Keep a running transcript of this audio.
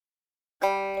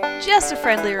Just a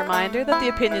friendly reminder that the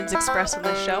opinions expressed on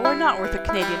this show are not worth a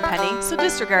Canadian penny, so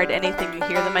disregard anything you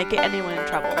hear that might get anyone in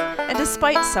trouble. And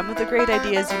despite some of the great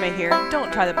ideas you may hear,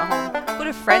 don't try them at home. Go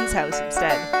to a friend's house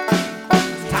instead.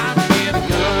 It's time to get a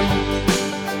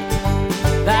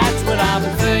gun. That's what I've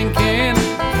been thinking.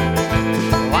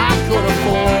 Well, I could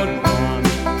afford one.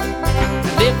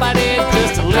 And if I did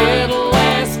just a little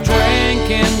less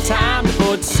drinking, time to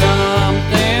put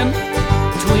something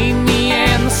between me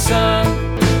and the sun.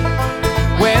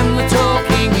 When the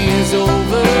talking is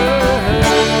over,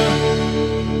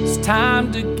 it's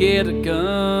time to get a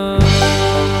gun.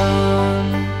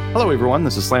 Hello, everyone.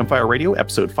 This is Slamfire Radio,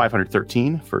 episode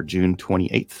 513 for June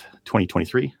 28th,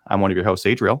 2023. I'm one of your hosts,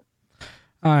 Adriel.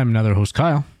 I'm another host,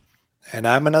 Kyle. And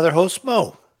I'm another host,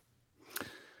 Mo.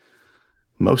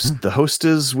 The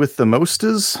hostess with the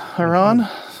mostest are on?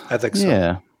 I think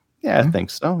so. Yeah, I think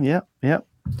so. Yeah. Why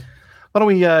don't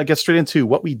we get straight into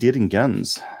what we did in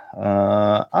guns?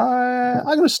 I'm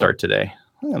going to start today.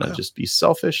 I'm going to just be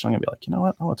selfish. I'm going to be like, you know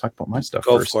what? I want to talk about my stuff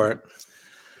first. Go for it.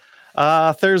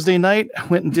 Thursday night,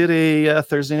 went and did a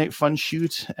Thursday night fun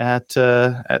shoot at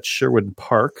Sherwood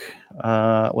Park.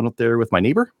 Went up there with my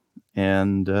neighbor,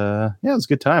 and it was a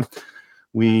good time.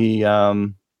 He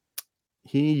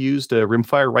used a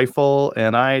rimfire rifle,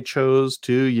 and I chose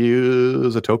to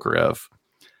use a Tokarev.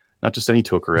 Not just any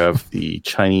Tokarev, the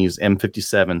Chinese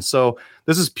M57. So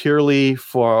this is purely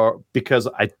because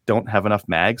I don't have enough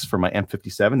mags for my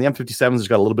M57. The M57 has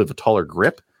got a little bit of a taller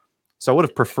grip, so I would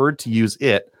have preferred to use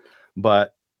it,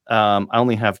 but I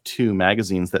only have 2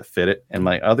 magazines that fit it, and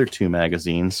my other 2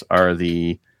 magazines are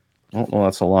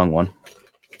that's a long one,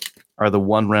 are the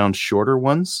 1 round shorter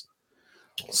ones.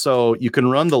 So you can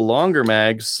run the longer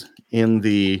mags in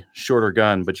the shorter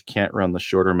gun, but you can't run the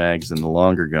shorter mags in the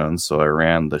longer gun. So I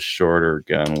ran the shorter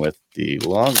gun with the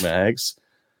long mags,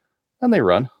 and they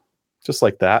run just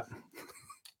like that.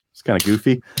 It's kind of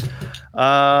goofy.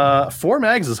 4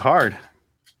 mags is hard.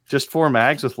 Just 4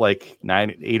 mags with like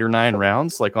 8 or 9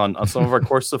 rounds, like on some of our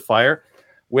courses of fire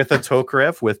with a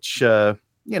Tokarev, which, the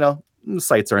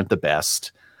sights aren't the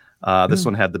best. This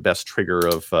one had the best trigger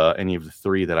of any of the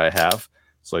 3 that I have.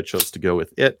 So I chose to go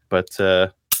with it, but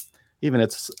even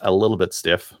it's a little bit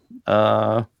stiff.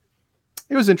 It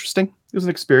was interesting. It was an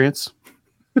experience.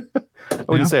 I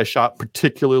wouldn't say I shot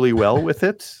particularly well with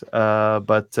it,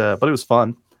 but it was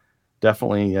fun.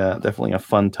 Definitely a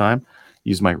fun time.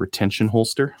 Use my retention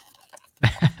holster.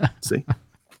 See,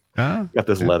 got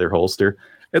this leather holster.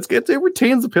 It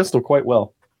retains the pistol quite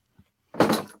well.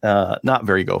 Not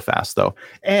very go fast though.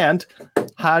 And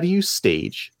how do you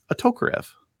stage a Tokarev?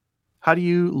 How do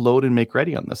you load and make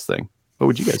ready on this thing? What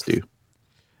would you guys do?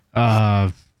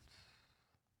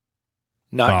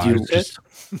 Not use it.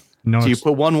 No, so you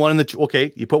put one in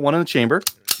the you put one in the chamber.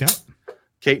 Yeah.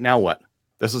 Okay, now what?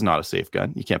 This is not a safe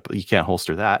gun. You can't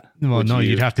holster that. Well, no,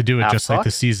 you'd have to do it just like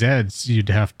the CZs. You'd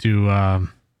have to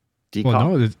decock.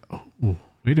 Well, no,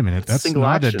 wait a minute. That's single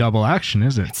not action. A double action,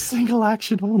 is it? It's single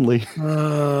action only.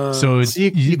 So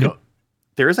you could,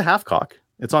 there is a half cock.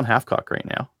 It's on half cock right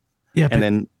now. Yeah, and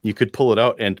then you could pull it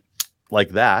out and like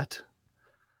that.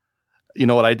 You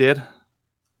know what I did?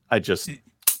 I just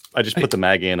put the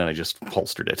mag in and I just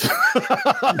holstered it.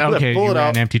 Okay, you ran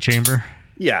an empty chamber.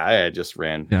 Yeah, I just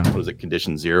ran. Yeah. What was it?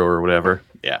 Condition 0 or whatever.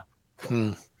 Yeah.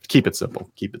 Keep it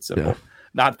simple. Yeah.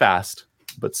 Not fast,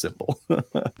 but simple.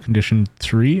 Condition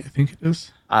 3, I think it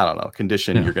is. I don't know.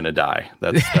 Condition, You're gonna die.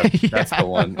 That's the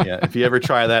one. Yeah. If you ever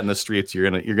try that in the streets,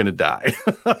 you're gonna die.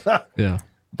 Yeah.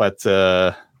 But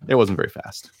it wasn't very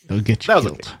fast. It'll get you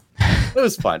killed. Okay. It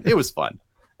was fun. It was fun.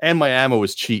 And my ammo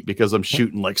was cheap because I'm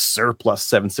shooting like surplus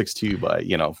 7.62 by,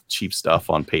 cheap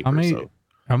stuff on paper.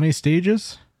 How many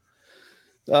stages?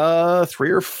 3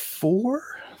 or 4.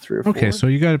 Okay, so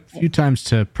you got a few times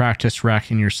to practice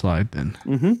racking your slide then.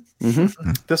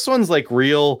 This one's like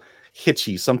real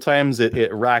hitchy. Sometimes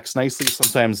it racks nicely.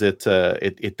 Sometimes it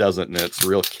doesn't, and it's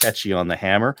real catchy on the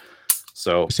hammer.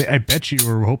 So I bet you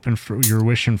were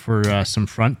wishing for some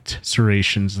front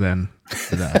serrations then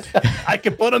for that. I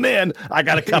can put them in. I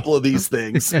got a couple of these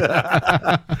things.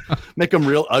 Make them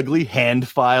real ugly, hand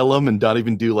file them, and not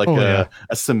even do like a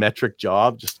symmetric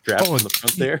job. Just grab from the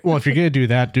front there. Well, if you're going to do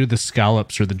that, do the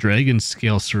scallops or the dragon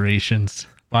scale serrations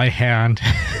by hand.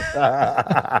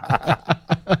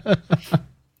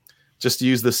 Just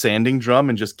use the sanding drum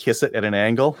and just kiss it at an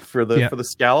angle for the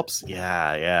scallops.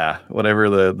 Yeah. Whatever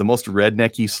the most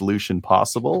rednecky solution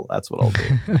possible. That's what I'll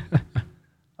do.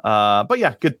 But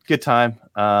yeah, good time.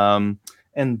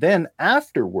 And then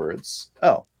afterwards,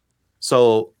 that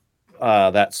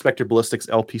Spectre Ballistics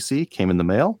LPC came in the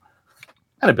mail,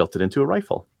 and I built it into a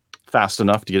rifle fast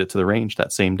enough to get it to the range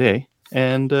that same day.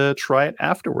 and try it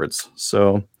afterwards.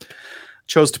 So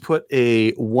chose to put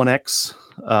a 1X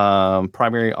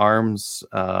primary arms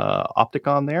optic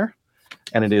on there,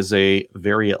 and it is a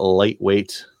very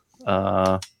lightweight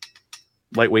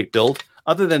build.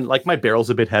 Other than like my barrel's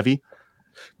a bit heavy.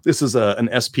 This is an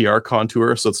SPR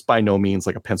contour, so it's by no means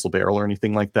like a pencil barrel or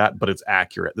anything like that, but it's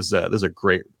accurate. This is a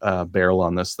great barrel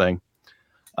on this thing.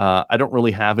 I don't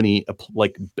really have any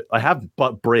I have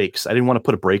butt brakes. I didn't want to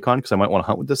put a brake on because I might want to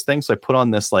hunt with this thing, so I put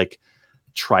on this like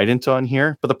Trident on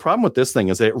here. But the problem with this thing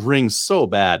is it rings so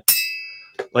bad.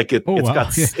 Like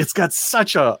it's got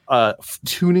such a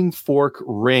tuning fork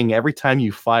ring every time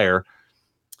you fire.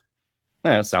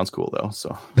 It sounds cool though, so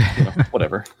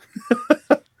whatever.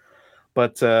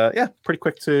 But pretty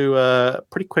quick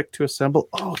to assemble.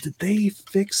 Oh, did they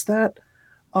fix that?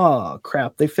 Oh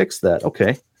crap, they fixed that.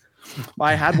 Okay.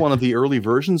 I had one of the early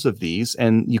versions of these,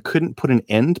 and you couldn't put an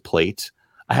end plate.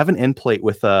 I have an end plate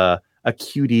with a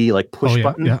QD like push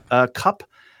button cup,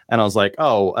 and I was like,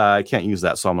 I can't use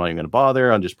that, so I'm not even going to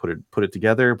bother. I'll just put it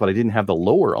together. But I didn't have the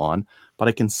lower on. But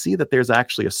I can see that there's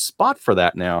actually a spot for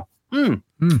that now. I'm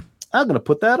going to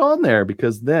put that on there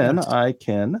because then I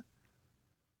can.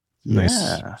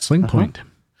 Nice sling point.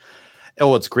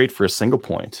 Oh, it's great for a single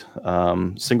point.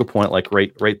 Single point, like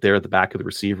right there at the back of the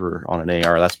receiver on an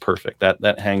AR. That's perfect.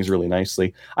 That hangs really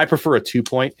nicely. I prefer a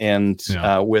 2-point, and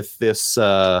with this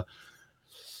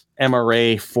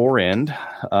MRA forend,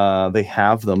 they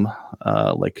have them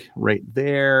like right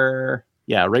there.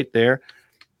 Yeah, right there.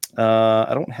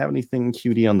 I don't have anything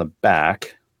QD on the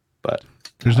back, but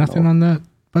there's nothing on that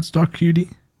buttstock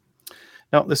QD.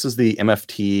 No, this is the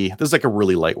MFT. This is like a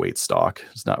really lightweight stock.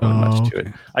 There's not really much to it.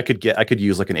 I could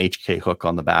use like an HK hook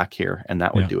on the back here, and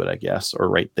that would do it, I guess, or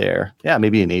right there. Yeah,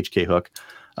 maybe an HK hook.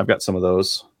 I've got some of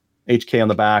those. HK on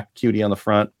the back, QD on the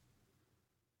front.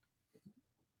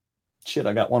 Shit,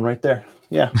 I got one right there.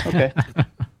 Yeah, okay.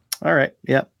 All right,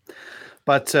 yeah.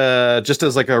 But just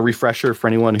as like a refresher for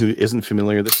anyone who isn't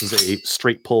familiar, this is a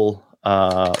straight pull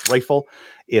rifle.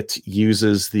 It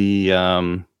uses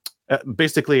the...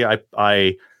 basically,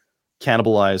 I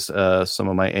cannibalized some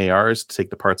of my ARs to take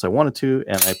the parts I wanted to,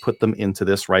 and I put them into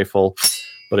this rifle.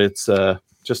 But it's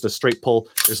just a straight pull.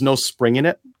 There's no spring in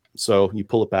it, so you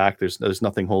pull it back. There's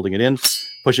nothing holding it in.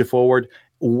 Push it forward.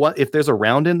 What if there's a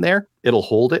round in there? It'll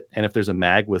hold it, and if there's a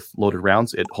mag with loaded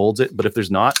rounds, it holds it. But if there's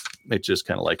not, it just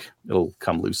kind of like it'll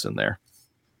come loose in there,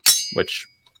 which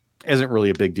isn't really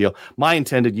a big deal. My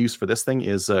intended use for this thing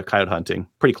is coyote hunting,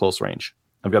 pretty close range.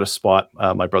 I've got a spot,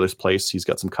 my brother's place. He's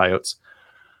got some coyotes.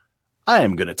 I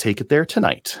am going to take it there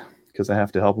tonight because I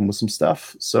have to help him with some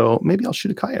stuff. So maybe I'll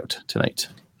shoot a coyote tonight.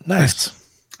 Nice.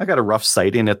 I got a rough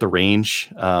sight in at the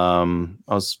range. I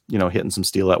was, hitting some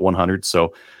steel at 100.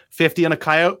 So 50 on a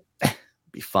coyote,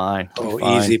 be fine.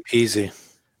 Easy peasy.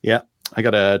 Yeah. I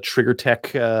got a Trigger Tech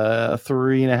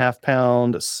 3.5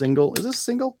 pound single. Is this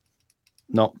single?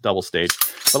 No, double stage.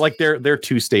 But like they're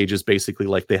 2 stages, basically.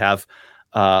 Like they have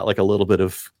like a little bit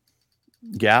of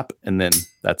gap, and then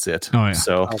that's it. Oh yeah.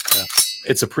 So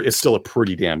it's still a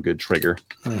pretty damn good trigger.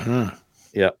 Mm-hmm.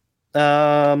 Yeah.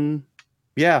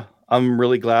 Yeah. I'm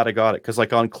really glad I got it because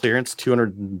like on clearance,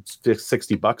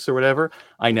 $260 or whatever.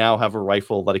 I now have a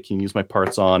rifle that I can use my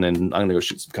parts on, and I'm gonna go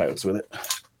shoot some coyotes with it.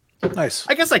 Nice.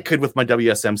 I guess I could with my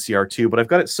WSM CR2, but I've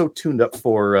got it so tuned up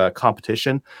for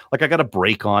competition. Like I got a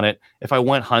brake on it. If I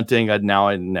went hunting, I'd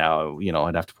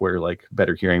have to wear like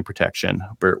better hearing protection.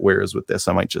 Whereas with this,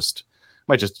 I might just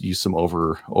use some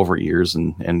over ears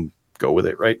and go with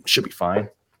it. Right, should be fine.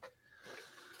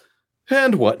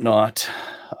 And whatnot.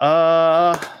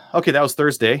 Okay, that was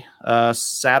Thursday.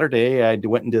 Saturday, I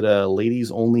went and did a ladies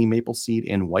only maple seed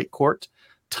in Whitecourt.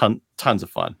 Tons of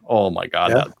fun. Oh my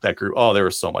god, that group. Oh, they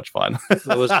were so much fun.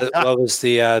 What was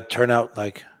the turnout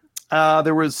like?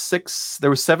 There was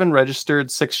 7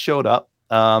 registered, 6 showed up.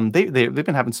 They've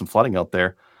been having some flooding out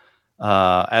there.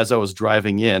 As I was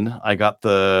driving in, I got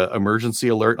the emergency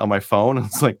alert on my phone.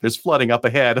 It's like there's flooding up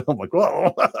ahead. I'm like,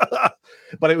 whoa.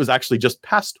 But it was actually just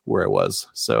past where I was.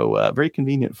 So very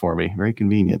convenient for me. Very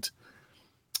convenient.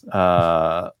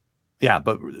 Yeah,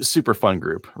 but super fun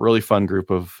group, really fun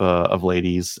group of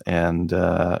ladies, and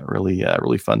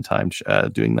really fun time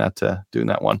doing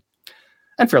that one,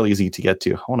 and fairly easy to get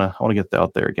to. I want to get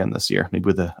out there again this year, maybe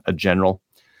with a general.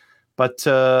 But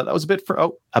that was a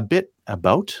bit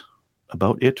about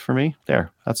it for me. There,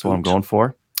 that's what I'm going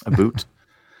for. A boot,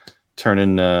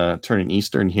 turning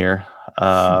Eastern here.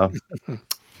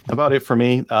 About it for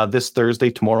me. This Thursday,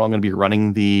 tomorrow, I'm going to be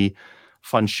running the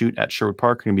fun shoot at Sherwood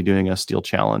Park. We're going to be doing a steel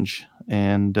challenge,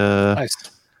 and nice.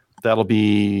 That'll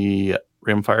be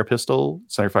rimfire pistol,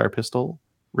 centerfire pistol,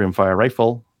 rimfire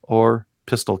rifle, or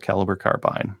pistol caliber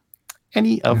carbine.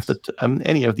 Any of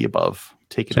the above.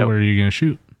 Take it So out. where are you going to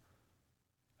shoot?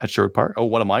 At Sherwood Park. Oh,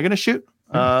 what am I going to shoot?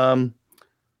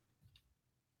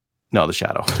 No, the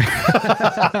shadow.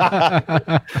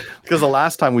 Because the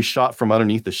last time we shot from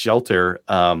underneath the shelter,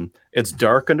 it's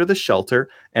dark under the shelter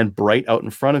and bright out in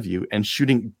front of you, and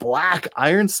shooting black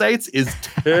iron sights is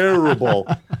terrible.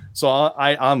 So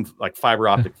I'm like fiber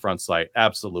optic front sight,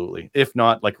 absolutely. If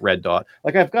not, like red dot.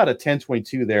 Like I've got a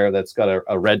 10-22 there that's got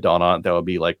a red dot on it that would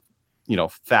be like,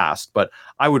 fast. But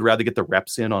I would rather get the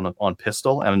reps in on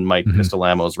pistol, and my pistol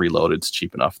ammo is reloaded. It's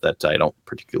cheap enough that I don't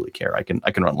particularly care. I can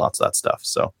run lots of that stuff.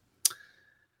 So.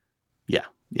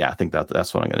 Yeah, I think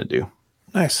that's what I'm going to do.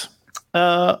 Nice.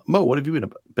 Mo, what have you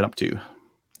been up to?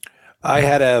 I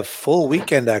had a full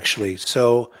weekend, actually.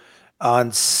 So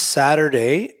on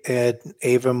Saturday at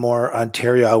Avonmore,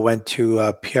 Ontario, I went to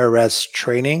a PRS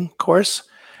training course,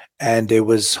 and it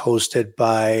was hosted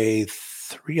by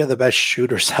three of the best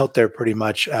shooters out there, pretty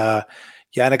much.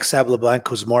 Yannick Sablablanc,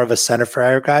 who's more of a center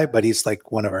fire guy, but he's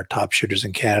like one of our top shooters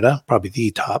in Canada, probably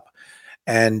the top.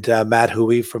 And Matt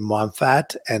Huey from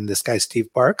Momfat, and this guy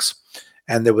Steve Barks.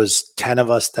 And there was 10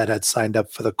 of us that had signed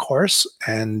up for the course,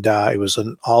 and it was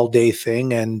an all-day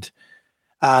thing. And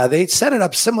they set it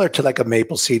up similar to like a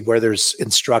Maple Seed, where there's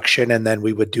instruction, and then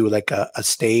we would do like a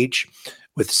stage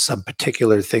with some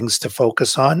particular things to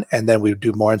focus on, and then we would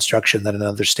do more instruction than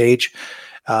another stage.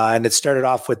 And it started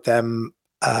off with them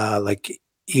like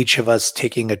each of us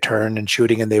taking a turn and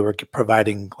shooting, and they were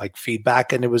providing like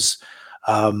feedback, and it was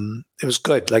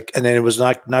good. Like, and then it was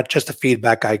not just the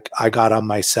feedback I got on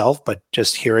myself, but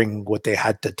just hearing what they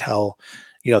had to tell,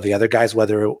 the other guys,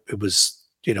 whether it was,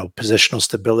 positional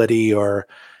stability or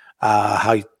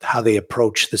how they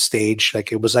approach the stage.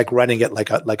 Like it was like running it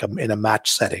like a in a match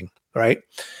setting. Right.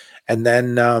 And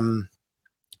then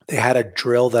they had a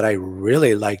drill that I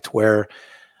really liked where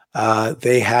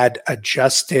they had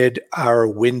adjusted our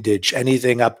windage,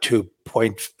 anything up to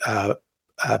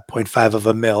 0.5 of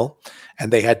a mil,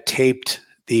 and they had taped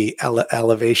the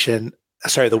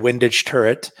the windage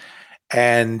turret,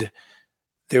 and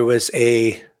there was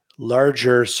a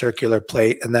larger circular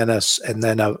plate and then a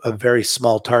very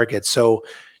small target. So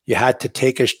you had to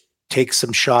take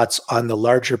some shots on the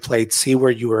larger plate, see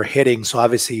where you were hitting. So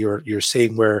obviously you're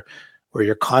seeing where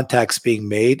your contact's being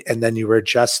made, and then you were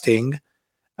adjusting,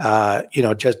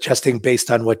 just adjusting based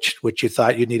on what you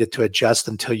thought you needed to adjust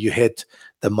until you hit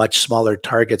the much smaller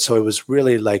target. So it was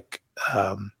really like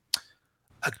a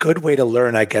good way to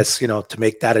learn, I guess, to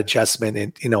make that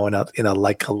adjustment in a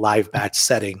like a live match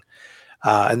setting.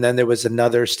 And then there was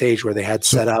another stage where they had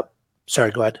set up.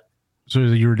 Sorry, go ahead. So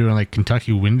you were doing like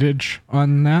Kentucky windage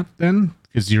on that then?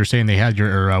 Because you were saying they had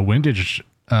your windage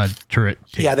turret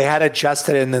taped. Yeah, they had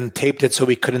adjusted and then taped it so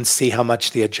we couldn't see how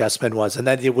much the adjustment was. And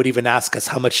then it would even ask us,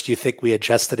 how much do you think we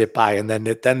adjusted it by? And then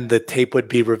the tape would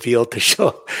be revealed to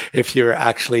show if you're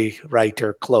actually right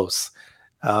or close.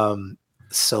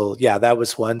 So yeah, that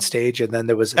was one stage. And then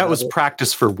there was that was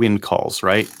practice for wind calls,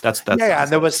 right? That's yeah. And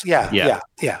there was yeah.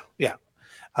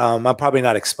 I'm probably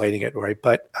not explaining it right,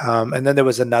 but and then there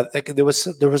was another. There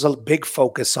was a big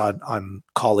focus on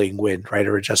calling wind, right,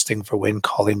 or adjusting for wind,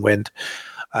 calling wind.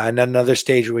 And another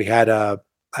stage we had a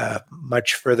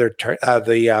much further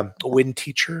the wind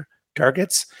teacher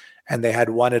targets, and they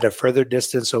had one at a further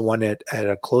distance and one at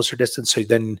a closer distance. So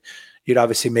then you'd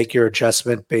obviously make your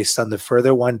adjustment based on the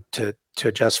further one to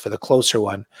adjust for the closer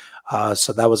one.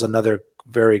 So that was another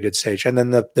very good stage. And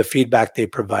then the feedback they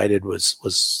provided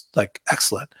was like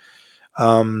excellent.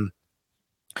 So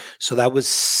that was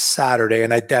Saturday,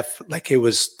 and it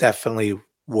was definitely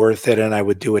worth it, and I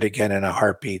would do it again in a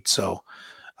heartbeat. So,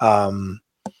 and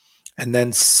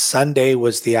then Sunday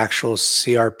was the actual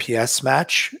CRPS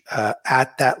match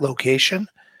at that location,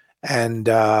 and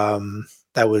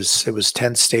it was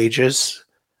 10 stages.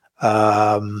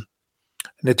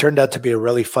 And it turned out to be a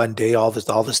really fun day. All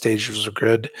the stages were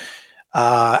good.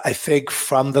 I think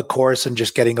from the course and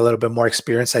just getting a little bit more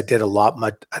experience, I did a lot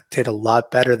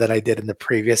better than I did in the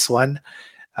previous one.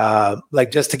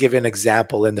 Like just to give you an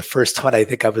example, in the first one, I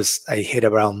think I hit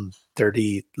around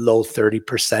low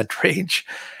 30% range.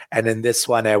 And in this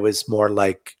one, I was more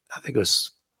like, I think it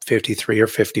was 53 or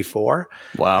 54.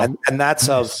 Wow. And that's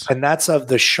Nice. of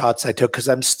the shots I took. Cause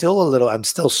I'm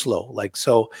still slow. Like,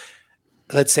 so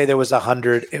let's say there was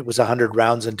 100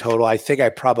 rounds in total. I think I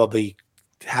probably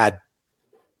had,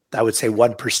 I would say,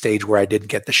 one per stage where I didn't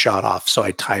get the shot off. So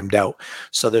I timed out.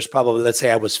 So there's probably, let's say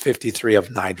I was 53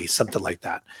 of 90, something like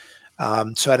that.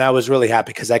 And I was really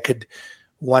happy because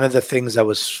one of the things I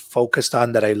was focused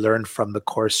on that I learned from the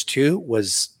course too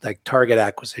was like target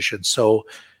acquisition. So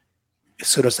as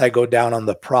soon as I go down on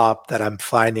the prop, that I'm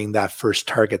finding that first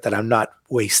target, that I'm not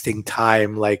wasting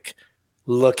time like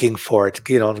looking for it,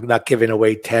 not giving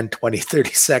away 10, 20,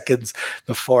 30 seconds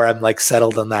before I'm like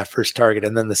settled on that first target.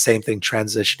 And then the same thing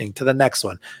transitioning to the next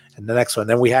one and the next one.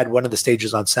 Then we had one of the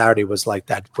stages on Saturday was like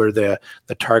that, where the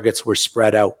targets were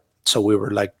spread out. So we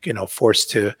were like,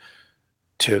 forced to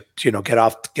get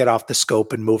off the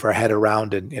scope and move our head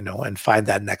around and find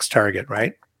that next target.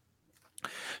 Right.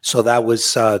 So that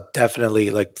was definitely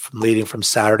like leading from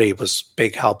Saturday, it was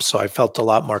big help. So I felt a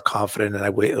lot more confident, and I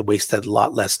wasted a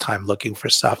lot less time looking for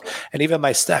stuff. And even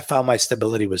I found my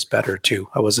stability was better too.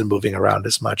 I wasn't moving around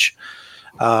as much.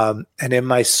 And in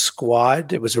my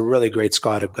squad, it was a really great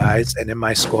squad of guys. And in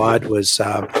my squad was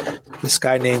this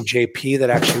guy named JP that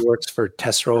actually works for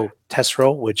Tesro,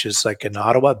 which is like in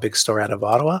Ottawa, big store out of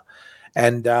Ottawa.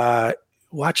 And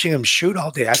watching him shoot all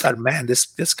day, I thought, man,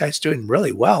 this guy's doing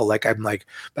really well. Like, I'm like,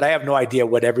 but I have no idea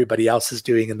what everybody else is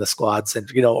doing in the squads, and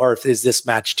or if is this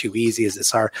match too easy, is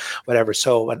this hard, whatever.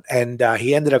 So and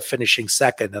he ended up finishing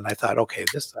second, and I thought, okay,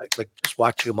 this like just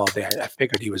watching him all day, I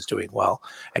figured he was doing well,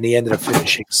 and he ended up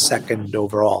finishing second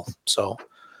overall. So,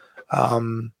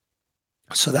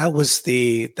 so that was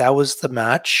the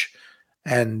match,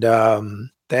 and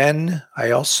then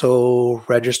I also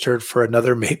registered for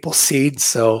another Maple Seed,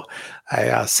 so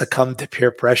I succumbed to peer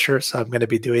pressure. So I'm going to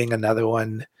be doing another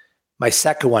one, my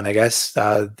second one, I guess.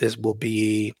 This will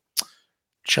be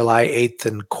July 8th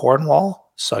in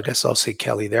Cornwall. So I guess I'll see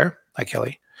Kelly there. Hi,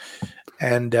 Kelly.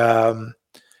 And I'm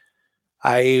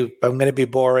going to be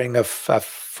borrowing a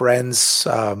friend's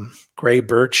gray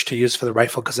birch to use for the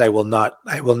rifle, because I will not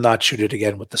shoot it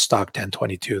again with the stock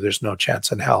 1022. There's no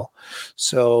chance in hell.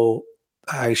 So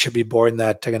I should be borrowing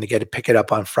that. I'm going to pick it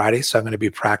up on Friday. So I'm going to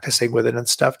be practicing with it and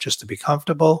stuff just to be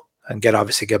comfortable and get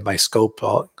my scope.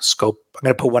 I'm going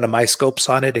to put one of my scopes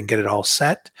on it and get it all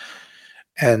set.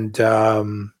 And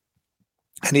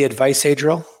any advice,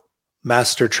 Adriel,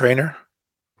 master trainer?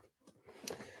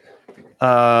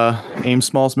 Aim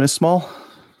small, miss small.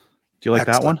 Do you like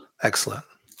that one? Excellent.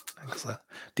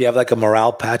 Do you have like a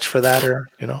morale patch for that, or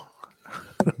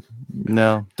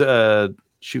No.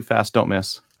 Shoot fast, don't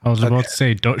miss. I was about to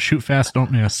say, don't shoot fast,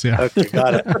 don't miss. Yeah. Okay,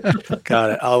 got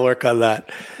it. I'll work on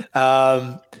that.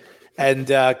 And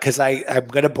because I'm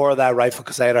going to borrow that rifle,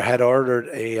 because I had ordered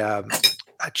a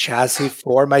chassis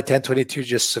for my 1022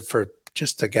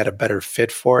 just to get a better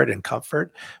fit for it and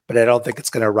comfort, but I don't think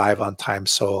it's going to arrive on time.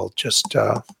 So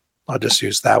I'll just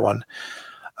use that one.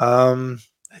 I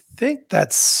think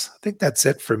that's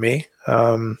it for me.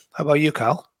 How about you,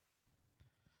 Kyle?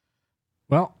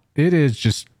 Well, it is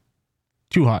just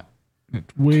too hot.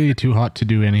 It's way too hot to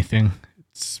do anything.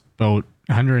 It's about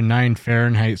 109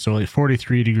 Fahrenheit, so like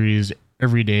 43 degrees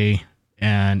every day.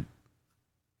 And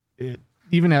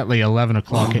even at like 11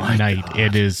 o'clock at night, God.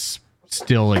 It is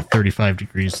still like 35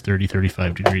 degrees.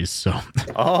 So,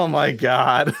 oh my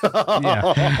God.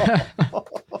 Yeah.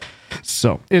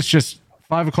 So it's just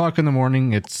 5 o'clock in the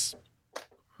morning. It's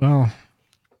about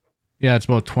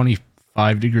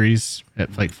 25 degrees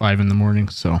at like 5 in the morning.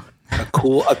 So a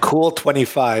cool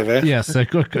 25, eh? Yes, a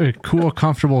cool,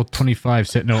 comfortable 25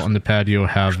 sitting out on the patio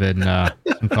having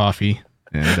some coffee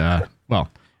and,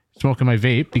 smoking my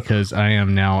vape, because I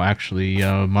am now actually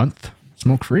a month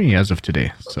smoke-free as of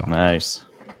today. So Nice.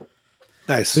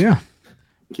 So, yeah.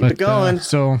 Keep it going.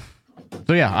 So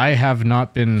yeah, I have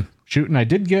not been shooting. I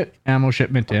did get ammo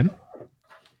shipment in,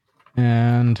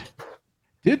 and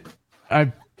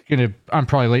I'm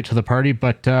probably late to the party,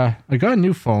 but I got a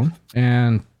new phone,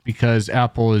 and because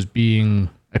Apple is being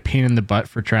a pain in the butt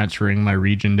for transferring my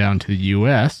region down to the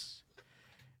US,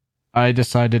 I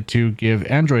decided to give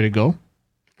Android a go.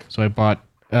 So I bought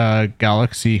a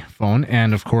Galaxy phone,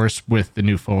 and of course, with the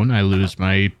new phone, I lose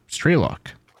my stray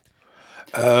lock.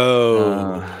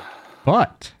 Oh.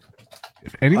 But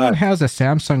if anyone has a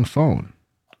Samsung phone,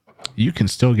 you can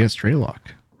still get stray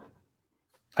lock.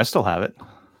 I still have it.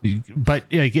 But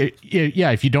yeah,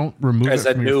 if you don't remove as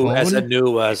it from your phone, as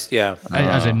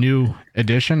a new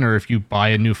edition, or if you buy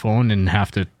a new phone and have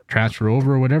to transfer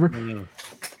over or whatever,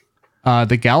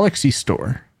 the Galaxy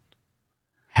store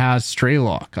has stray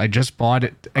lock. I just bought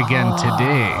it again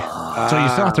today, so you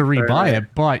still have to rebuy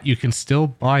it, but you can still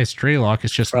buy stray lock.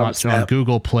 It's just not on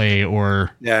Google Play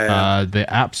or the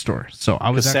App Store. So I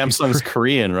was Samsung's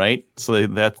Korean, right? So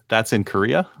that's in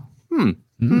Korea. Nice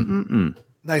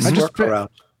workaround.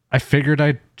 I figured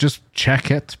I'd just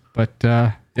check it, but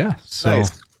yeah. So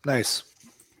nice.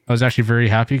 I was actually very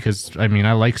happy, because I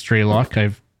like Straylock.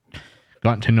 I've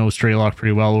gotten to know Straylock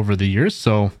pretty well over the years,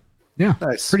 so yeah,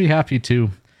 pretty happy to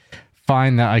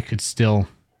find that I could still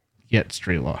get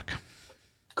Straylock.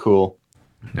 Cool.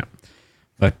 Yeah.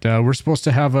 But we're supposed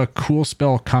to have a cool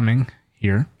spell coming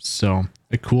here. So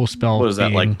a cool spell. What is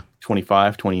that, like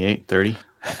 25, 28, 30?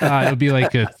 It'll be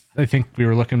like I think we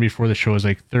were looking before the show, is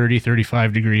like 30,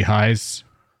 35 degree highs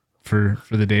for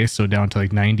the day. So down to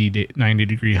like 90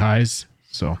 degree highs.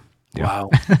 So yeah. Wow.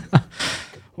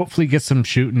 Hopefully get some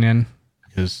shooting in,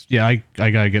 because I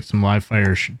got to get some live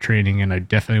fire training, and I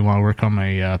definitely want to work on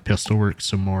my pistol work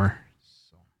some more.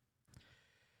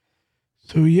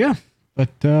 So yeah, but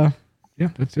yeah,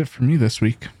 that's it for me this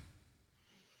week.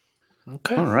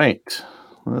 Okay. All right.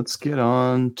 Let's get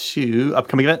on to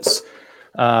upcoming events.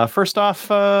 First off,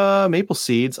 Maple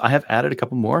Seeds. I have added a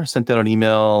couple more. Sent out an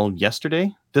email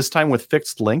yesterday, this time with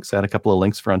fixed links. I had a couple of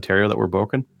links for Ontario that were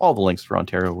broken. All the links for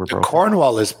Ontario were broken.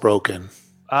 Cornwall is broken.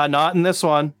 Not in this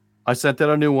one. I sent out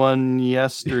a new one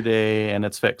yesterday, and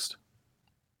it's fixed.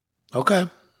 Okay.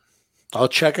 I'll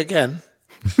check again.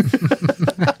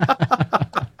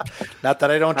 Not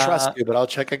that I don't trust you, but I'll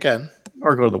check again.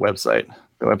 Or go to the website.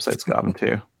 The website's got them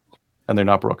too. And they're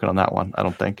not broken on that one, I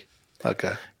don't think.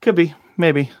 Okay. Could be.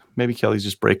 Maybe Kelly's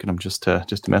just breaking them just to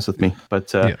mess with me.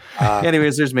 But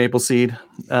anyways, there's Maple Seed.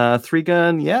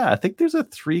 3-gun. Yeah, I think there's a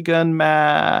 3-gun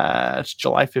match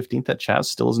July 15th that Chaz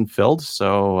still isn't filled.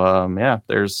 So yeah,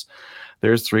 there's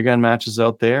 3-gun matches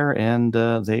out there, and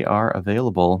they are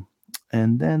available.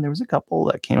 And then there was a couple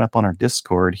that came up on our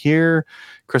Discord here.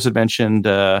 Chris had mentioned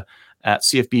at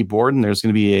CFB Borden, there's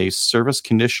going to be a service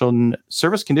condition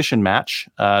match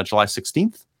July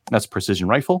 16th. That's precision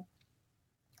rifle.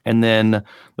 And then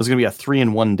there's going to be a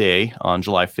 3-in-1 day on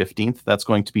July 15th. That's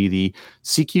going to be the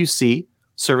CQC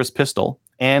service pistol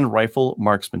and rifle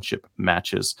marksmanship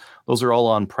matches. Those are all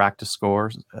on practice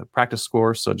scores.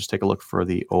 So just take a look for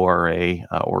the ORA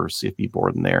or CFB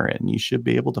Borden there, and you should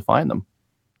be able to find them.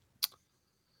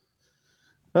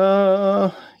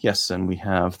 Yes, and we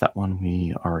have that one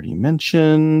we already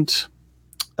mentioned.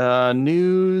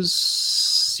 News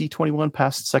C-21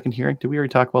 passed second hearing. Did we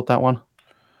already talk about that one?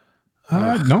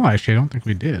 No, actually, I don't think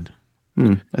we did.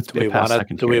 Do we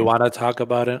want to talk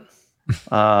about it?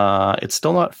 It's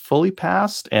still not fully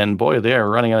passed, and boy, they are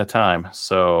running out of time.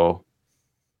 So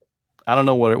I don't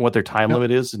know what their time limit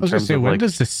is. I was going to say, when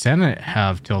does the Senate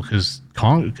have till? Because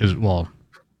well,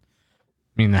 I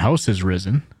mean, the House has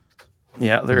risen.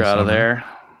 Yeah, they're out of there.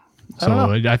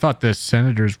 So I thought the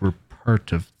senators were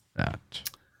part of that.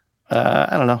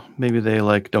 I don't know. Maybe they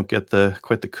don't get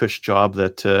quite the cush job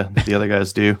that the other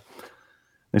guys do.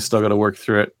 They still got to work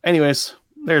through it. Anyways,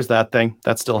 there's that thing.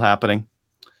 That's still happening.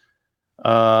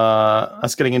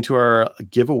 Us getting into our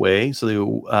giveaway. So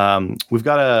we've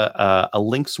got a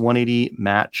Lynx 180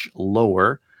 match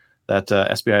lower that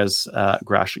SBI has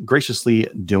graciously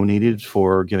donated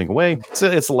for giving away.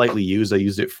 It's lightly used. I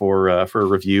used it for a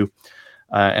review.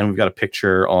 And we've got a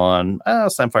picture on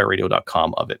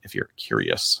slamfireradio.com of it if you're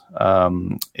curious.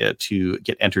 To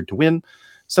get entered to win,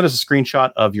 send us a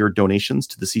screenshot of your donations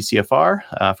to the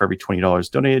CCFR. For every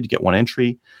 $20 donated, you get one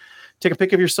entry. Take a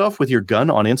pic of yourself with your gun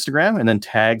on Instagram, and then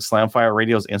tag Slamfire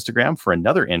Radio's Instagram for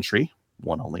another entry,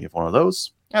 one only of one of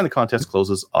those. And the contest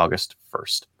closes August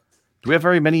 1st. Do we have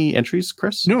very many entries,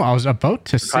 Chris? No, I was about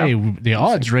to say the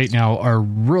odds right now are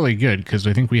really good, because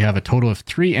I think we have a total of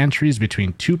 3 entries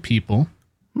between 2 people.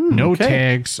 No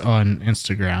tags on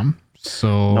Instagram.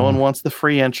 So no one wants the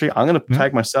free entry. I'm going to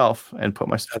tag myself and put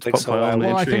my own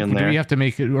entry in there. Do we have to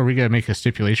make it, or we got to make a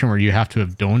stipulation where you have to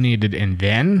have donated, and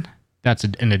then that's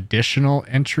an additional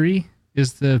entry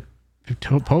is the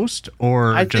post?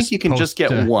 Or I think you can just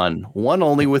get one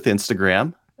only with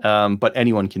Instagram, but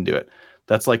anyone can do it.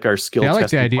 That's like our skill testing. I like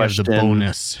the idea question. Of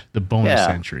the bonus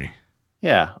entry.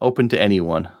 Yeah, open to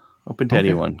anyone. Open to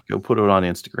anyone. Go put it on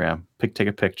Instagram. Take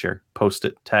a picture, post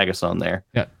it, tag us on there.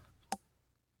 Yeah.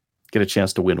 Get a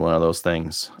chance to win one of those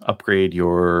things. Upgrade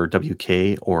your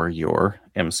WK or your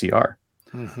MCR.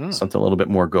 Mm-hmm. Something a little bit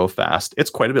more go fast.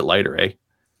 It's quite a bit lighter, eh?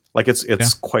 Like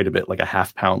it's quite a bit, like a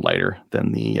half pound lighter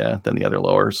than the other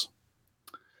lowers.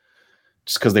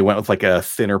 Just because they went with like a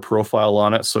thinner profile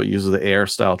on it, so it uses the AR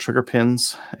style trigger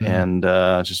pins and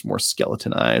just more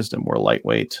skeletonized and more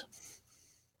lightweight.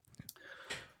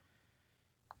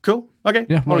 Cool. Okay.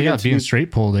 Yeah. Well, being straight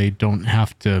pull, they don't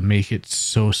have to make it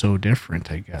so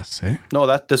different, I guess. Eh?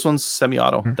 No, this one's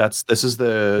semi-auto. This is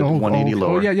the 180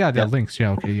 lower. Oh yeah. That links.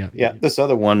 Yeah. Okay. Yeah. Yeah. This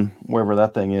other one, wherever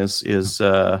that thing is it's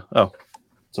up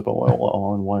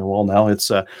on my wall now. It's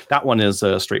that one is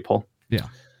straight pull. Yeah.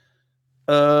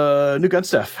 New gun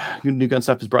stuff. New gun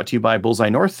stuff is brought to you by Bullseye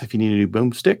North. If you need a new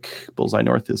boomstick, Bullseye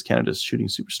North is Canada's shooting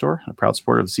superstore, a proud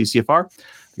supporter of the CCFR.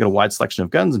 They got a wide selection of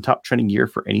guns and top trending gear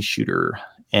for any shooter.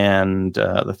 And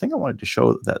the thing I wanted to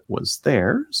show that was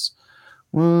theirs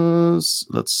was,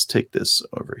 let's take this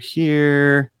over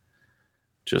here.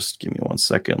 Just give me 1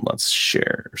 second. Let's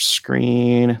share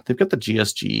screen. They've got the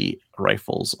GSG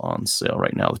rifles on sale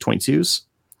right now, the 22s,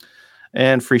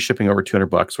 and free shipping over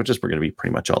 $200, which is going to be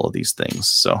pretty much all of these things.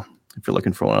 So if you're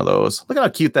looking for one of those, look at how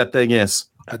cute that thing is.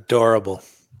 Adorable.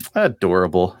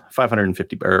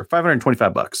 550 or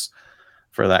 $525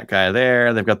 for that guy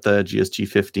there. They've got the GSG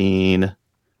 15,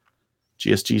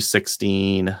 GSG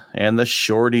 16, and the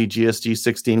shorty GSG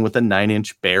 16 with a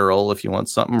 9-inch barrel if you want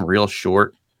something real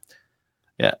short.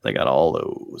 Yeah, they got all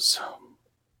those.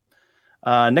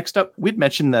 Next up, we'd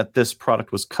mentioned that this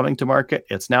product was coming to market.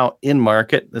 It's now in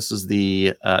market. This is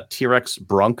the TRX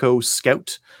Bronco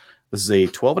Scout. This is a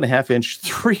 12.5-inch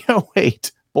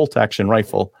 308 bolt action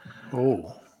rifle.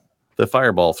 Oh, the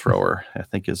fireball thrower, I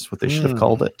think is what they should have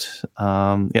called it.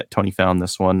 Yeah, Tony found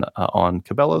this one on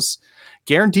Cabela's.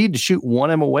 Guaranteed to shoot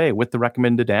 1 MOA with the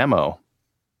recommended ammo.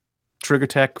 Trigger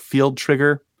Tech field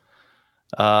trigger.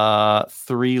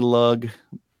 3-lug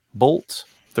bolt,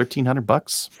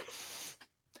 $1,300.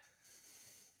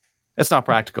 It's not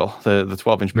practical. The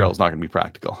 12-inch barrel is not going to be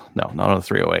practical. No, not on the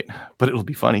 308, but it'll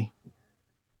be funny.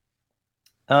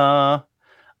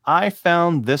 I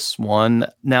found this one.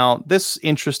 Now, this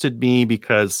interested me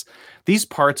because these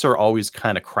parts are always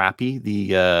kind of crappy.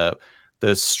 The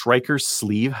striker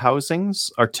sleeve housings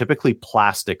are typically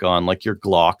plastic on like your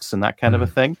Glocks and that kind of a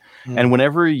thing. And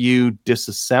whenever you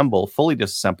fully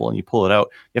disassemble and you pull it out,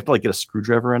 you have to like get a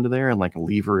screwdriver under there and like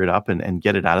lever it up and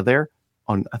get it out of there.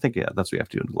 I think that's what you have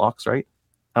to do in Glocks, right?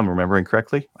 I'm remembering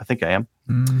correctly. I think I am.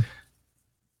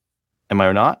 Am I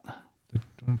or not?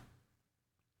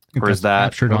 Or is that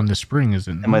captured on the spring?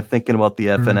 Isn't? Am I thinking about the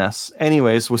FNS?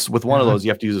 Anyways, with one of those, you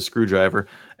have to use a screwdriver.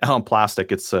 On plastic,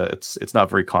 it's not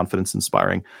very confidence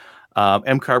inspiring.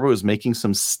 M Carbo is making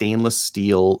some stainless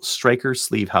steel striker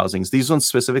sleeve housings. These ones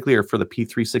specifically are for the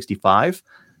P365,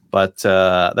 but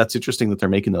that's interesting that they're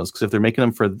making those, because if they're making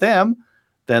them for them,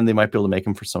 then they might be able to make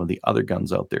them for some of the other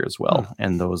guns out there as well.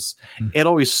 And those, it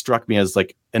always struck me as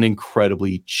like an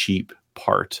incredibly cheap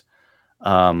part.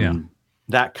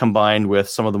 That combined with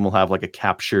some of them will have like a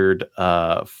captured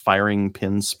firing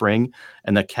pin spring,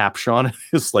 and the caption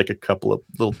is like a couple of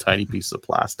little tiny pieces of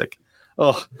plastic.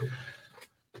 Oh,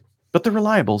 but they're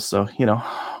reliable. So,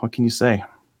 what can you say?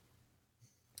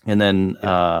 And then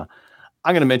I'm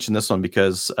going to mention this one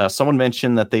because someone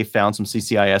mentioned that they found some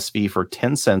CCI SV for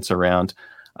 10 cents a round.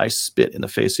 I spit in the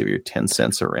face of your 10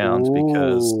 cents a round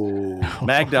because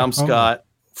Magdump's got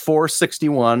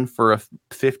 461 for a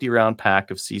 50-round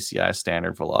pack of CCI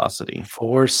standard velocity.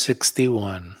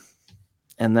 461.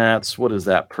 And that's, what is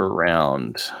that per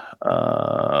round?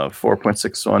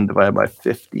 4.61 divided by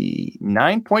 50,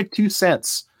 9.2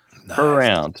 cents per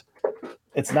round.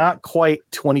 It's not quite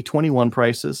 2021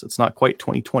 prices. It's not quite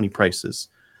 2020 prices,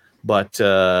 but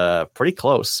pretty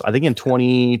close. I think in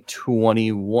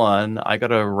 2021, I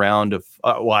got a round of,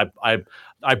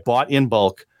 I bought in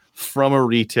bulk from a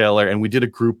retailer, and we did a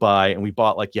group buy, and we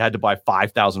bought you had to buy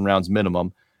 5,000 rounds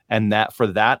minimum, and I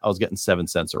was getting 7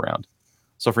 cents a round.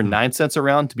 So for 9 cents a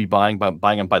round to be buying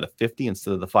them by the 50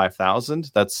 instead of the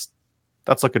 5,000, that's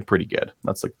looking pretty good.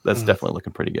 That's definitely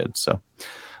looking pretty good. So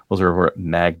those are over at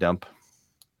Mag Dump.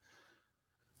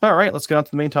 All right, let's get on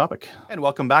to the main topic. And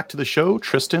welcome back to the show,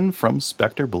 Tristan from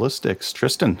Spectre Ballistics.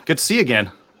 Tristan, good to see you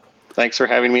again. Thanks for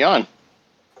having me on.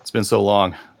 It's been so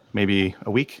long. Maybe a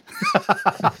week?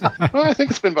 Well, I think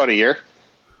it's been about a year.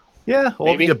 Yeah,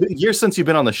 well, Maybe. A year since you've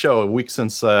been on the show. A week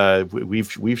since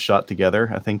we've shot together.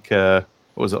 I think what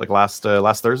was it, like last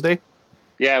Thursday?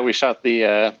 Yeah, we shot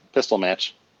the pistol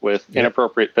match with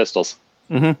inappropriate pistols.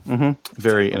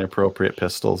 Very inappropriate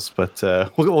pistols, but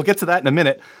we'll get to that in a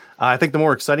minute. I think the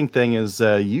more exciting thing is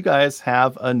you guys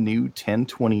have a new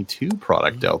 1022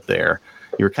 product out there.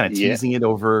 You were kind of teasing it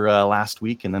over last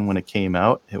week, and then when it came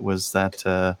out, it was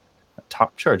that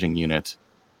top charging unit.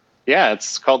 Yeah,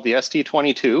 it's called the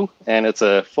ST-22, and it's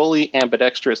a fully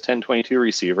ambidextrous 1022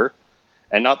 receiver,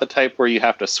 and not the type where you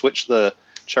have to switch the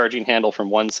charging handle from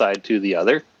one side to the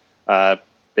other.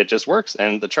 It just works,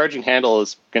 and the charging handle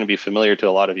is going to be familiar to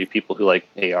a lot of you people who like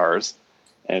ARs,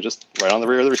 and just right on the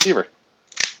rear of the receiver.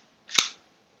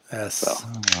 Yes. So.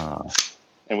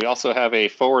 And we also have a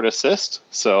forward assist,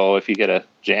 so if you get a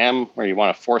jam or you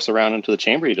want to force around into the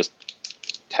chamber, you just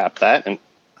tap that, and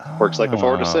it works like a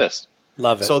forward assist.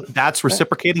 Love it. So that's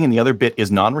reciprocating, and the other bit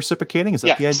is non-reciprocating? Is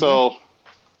that the idea? So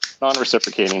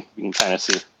non-reciprocating, you can kind of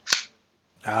see.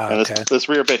 And this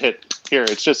rear bit here,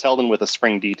 it's just held in with a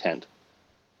spring detent.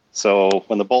 So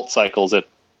when the bolt cycles, it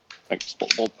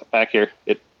bolt back here,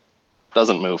 it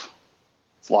doesn't move.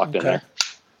 It's locked in there.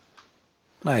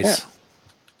 Nice.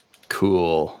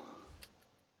 Cool.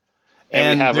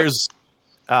 And we have there's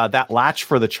that latch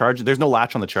for the charge. There's no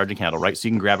latch on the charging handle, right? So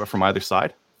you can grab it from either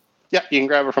side. Yeah, you can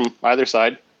grab it from either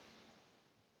side,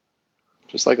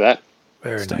 just like that.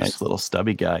 Very Just a nice. nice little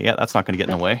stubby guy. Yeah, that's not going to get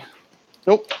in the way.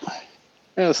 Nope.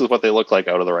 And this is what they look like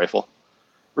out of the rifle.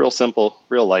 Real simple,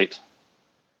 real light.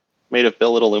 Made of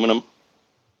billet aluminum.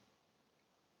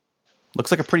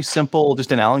 Looks like a pretty simple,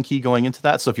 just an Allen key going into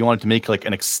that. So if you wanted to make like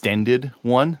an extended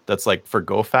one that's like for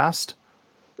go fast.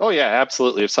 Oh yeah,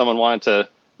 absolutely. If someone wanted to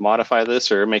modify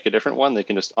this or make a different one, they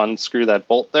can just unscrew that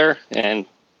bolt there and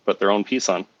put their own piece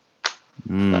on.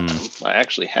 I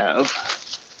actually have.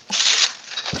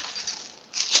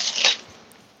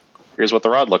 Here's what the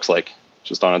rod looks like,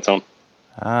 just on its own.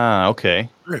 Ah, okay.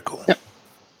 Very cool. Yep.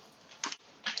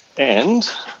 And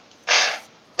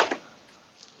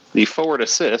the forward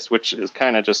assist, which is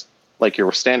kind of just like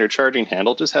your standard charging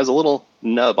handle, just has a little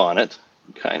nub on it.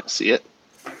 You kind of see it.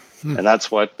 And that's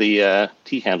what the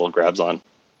T-handle grabs on.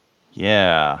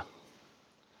 Yeah.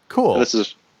 Cool. And this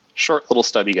is a short little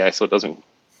stubby guy, so it doesn't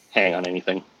hang on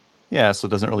anything. Yeah, so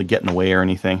it doesn't really get in the way or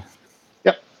anything.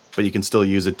 Yep. But you can still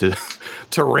use it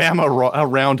to ram a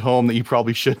round home that you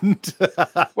probably shouldn't.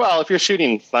 Well, if you're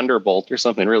shooting Thunderbolt or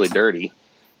something really dirty,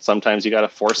 sometimes you got to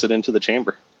force it into the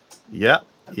chamber. Yeah.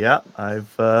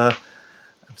 I've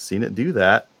seen it do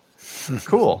that.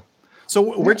 Cool.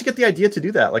 So where'd you get the idea to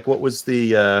do that? Like, what was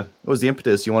the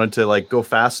impetus? You wanted to like go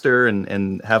faster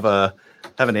and have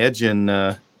an edge in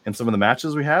some of the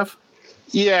matches we have?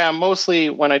 Yeah, mostly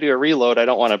when I do a reload, I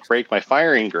don't want to break my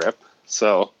firing grip.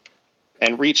 So,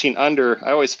 and reaching under,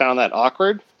 I always found that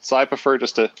awkward. So I prefer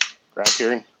just to grab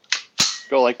here and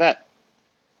go like that.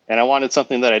 And I wanted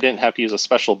something that I didn't have to use a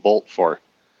special bolt for.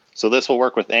 So this will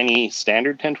work with any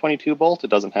standard 1022 bolt. It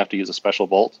doesn't have to use a special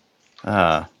bolt.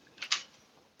 Because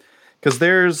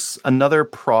there's another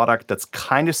product that's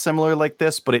kind of similar like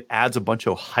this, but it adds a bunch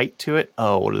of height to it.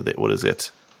 Oh, what is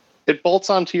it? It bolts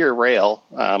onto your rail.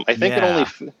 I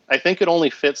think it only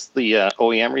fits the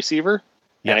OEM receiver,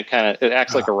 and it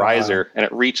acts like a riser, and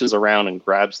it reaches around and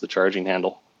grabs the charging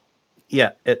handle.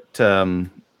 Yeah, it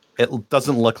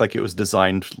doesn't look like it was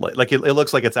designed like it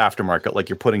looks like it's aftermarket, like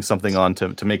you're putting something on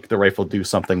to make the rifle do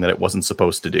something that it wasn't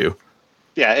supposed to do.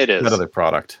 Yeah, it is. That other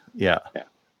product. Yeah.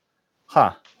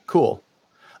 Huh. Cool.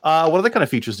 What other kind of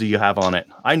features do you have on it?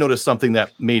 I noticed something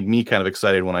that made me kind of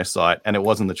excited when I saw it, and it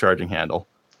wasn't the charging handle.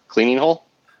 Cleaning hole?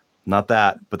 Not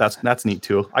that, but that's neat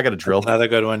too. I got a drill. Another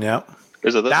good one, yeah.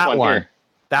 There's this That one. Here.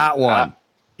 That one.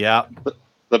 Yeah.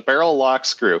 The barrel lock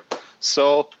screw.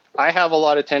 So I have a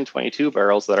lot of 1022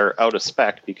 barrels that are out of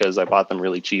spec because I bought them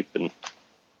really cheap and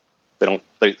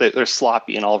they're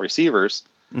sloppy in all receivers,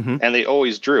 and they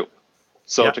always droop.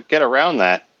 So to get around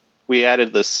that, we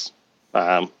added this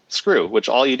screw, which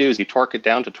all you do is you torque it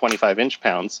down to 25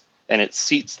 inch-pounds, and it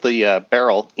seats the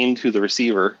barrel into the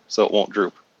receiver so it won't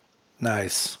droop.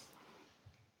 Nice.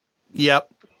 Yep.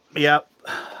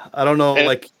 I don't know,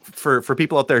 like for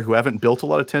people out there who haven't built a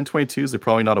lot of 1022s, they're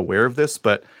probably not aware of this,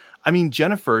 but I mean,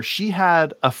 Jennifer, she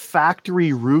had a factory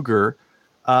Ruger,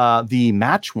 the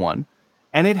match one,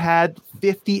 and it had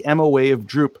 50 MOA of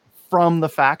droop from the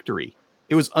factory.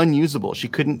 It was unusable. She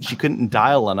couldn't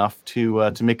dial enough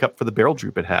to make up for the barrel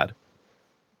droop it had.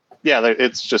 Yeah,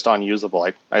 it's just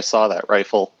unusable. I saw that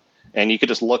rifle, and you could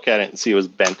just look at it and see it was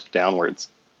bent downwards.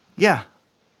 Yeah,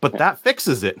 but that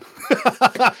fixes it.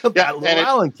 That little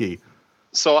Allen key.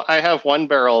 So I have one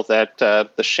barrel that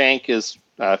the shank is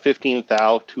 15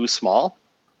 thou too small,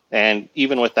 and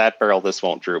even with that barrel, this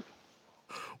won't droop.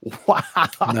 Wow.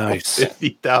 Nice.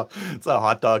 50 thou. It's a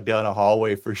hot dog down a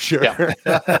hallway for sure.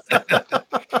 Yeah.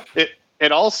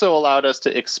 It also allowed us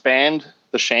to expand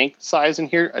the shank size in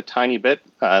here a tiny bit.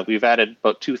 We've added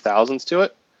about 2,000s to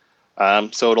it,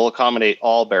 so it'll accommodate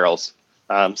all barrels.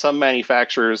 Some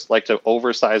manufacturers like to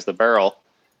oversize the barrel,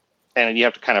 and you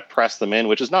have to kind of press them in,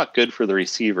 which is not good for the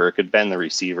receiver. It could bend the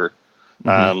receiver.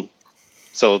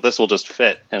 So this will just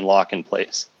fit and lock in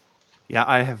place. Yeah,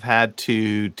 I have had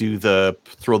to do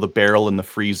throw the barrel in the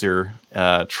freezer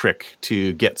trick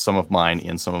to get some of mine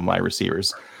in some of my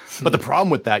receivers. But the problem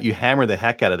with that, you hammer the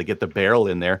heck out of it to get the barrel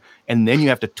in there, and then you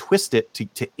have to twist it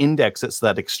to index it so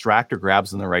that extractor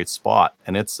grabs in the right spot.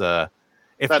 And it's if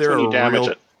that's they're when you damage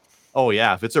it. Oh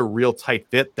yeah, if it's a real tight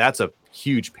fit, that's a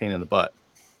huge pain in the butt.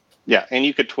 Yeah, and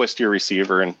you could twist your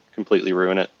receiver and completely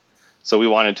ruin it. So we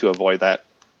wanted to avoid that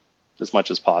as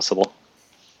much as possible.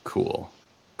 Cool.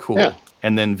 Yeah.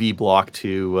 And then V-block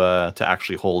to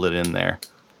actually hold it in there.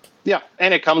 Yeah,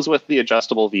 and it comes with the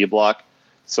adjustable V-block.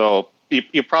 So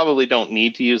you probably don't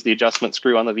need to use the adjustment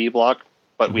screw on the V-block,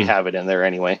 but we have it in there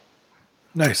anyway.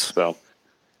 Nice. So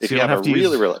if So you you don't have have a to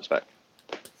really use- real spec.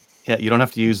 Yeah, you don't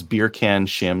have to use beer can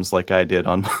shims like I did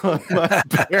on my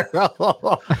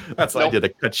barrel. That's what I did. I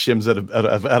cut shims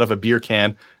out of a beer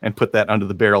can and put that under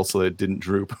the barrel so that it didn't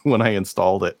droop when I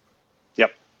installed it.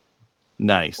 Yep.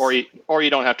 Nice. Or you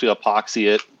don't have to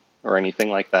epoxy it or anything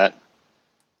like that.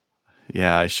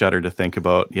 Yeah, I shudder to think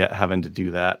about having to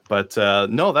do that. But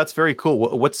no, that's very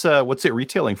cool. What's it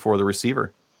retailing for the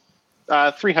receiver?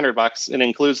 $300. It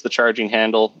includes the charging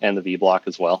handle and the V block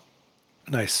as well.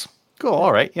 Nice. Cool.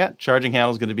 All right. Yeah, charging handle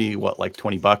is going to be what, like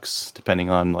 $20, depending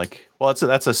on like. Well,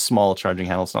 that's a small charging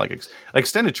handle. It's not like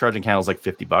extended charging handle is like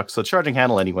 $50. So charging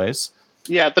handle, anyways.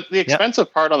 Yeah, the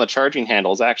expensive part on the charging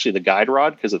handle is actually the guide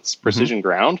rod because it's precision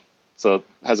ground, so it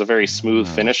has a very smooth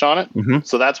finish on it. Mm-hmm.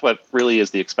 So that's what really is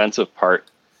the expensive part.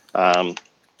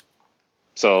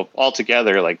 So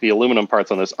altogether, like the aluminum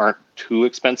parts on this aren't too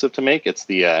expensive to make. It's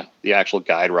the actual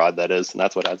guide rod that is, and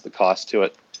that's what adds the cost to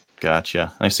it.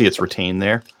 Gotcha. I see it's retained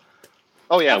there.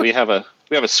 Oh yeah, we have a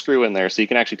screw in there, so you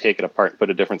can actually take it apart and put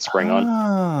a different spring on.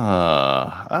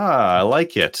 I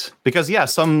like it because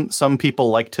some people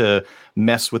like to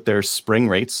mess with their spring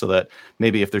rates so that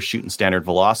maybe if they're shooting standard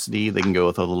velocity, they can go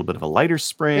with a little bit of a lighter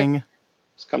spring. Yeah.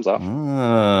 Just comes off.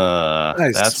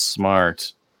 Nice. That's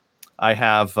smart. I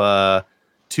have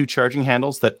 2 charging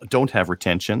handles that don't have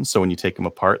retention, so when you take them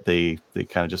apart, they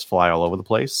kind of just fly all over the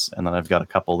place. And then I've got a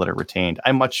couple that are retained.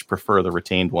 I much prefer the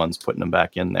retained ones, putting them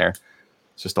back in there.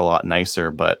 It's just a lot nicer,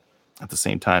 but at the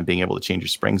same time, being able to change your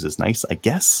springs is nice, I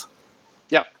guess.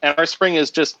 Yeah, and our spring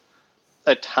is just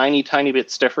a tiny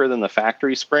bit stiffer than the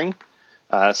factory spring,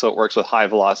 so it works with high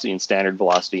velocity and standard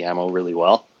velocity ammo really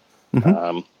well.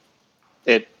 Mm-hmm.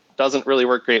 It doesn't really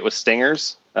work great with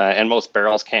stingers, and most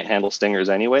barrels can't handle stingers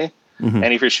anyway. Mm-hmm.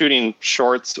 And if you're shooting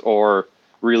shorts or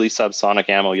really subsonic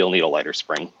ammo, you'll need a lighter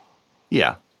spring.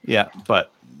 Yeah,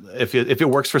 but if it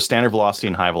works for standard velocity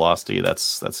and high velocity,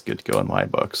 that's good to go in my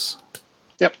books.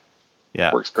 Yep.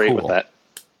 Yeah, works great with that.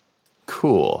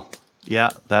 Cool.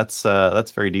 Yeah, that's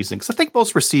very decent. Because I think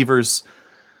most receivers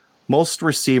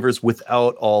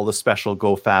without all the special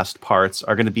go fast parts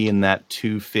are going to be in that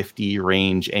 250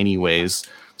 range, anyways.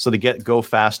 So to get go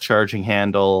fast charging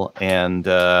handle and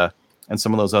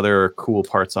some of those other cool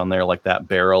parts on there, like that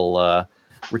barrel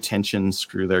retention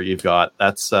screw there you've got,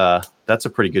 that's a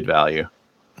pretty good value.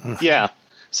 Yeah.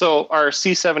 So our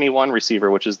C71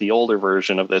 receiver, which is the older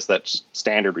version of this, that's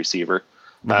standard receiver,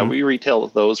 we retail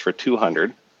those for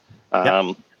 $200.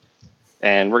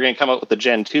 And we're going to come up with the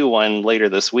Gen 2 one later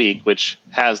this week, which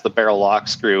has the barrel lock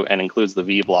screw and includes the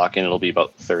V block, and it'll be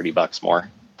about $30 more.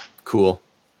 Cool.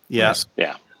 Yeah. Nice.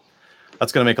 Yeah.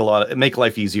 That's going to make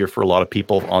life easier for a lot of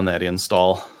people on that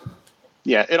install.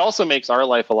 Yeah. It also makes our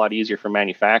life a lot easier for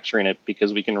manufacturing it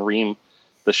because we can ream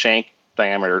the shank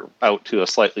diameter out to a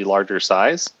slightly larger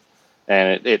size,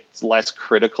 and it's less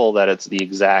critical that it's the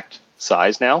exact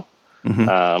size now,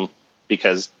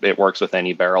 because it works with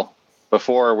any barrel.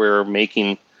 Before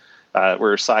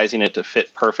we're sizing it to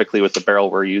fit perfectly with the barrel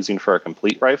we're using for our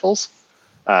complete rifles,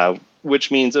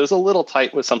 which means it was a little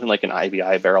tight with something like an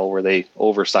IBI barrel where they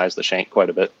oversize the shank quite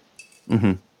a bit.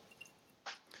 Mm-hmm.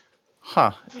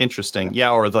 Huh. Interesting.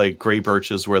 Yeah, or the gray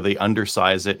birches where they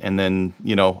undersize it, and then,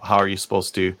 how are you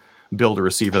supposed to build a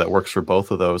receiver that works for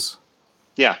both of those?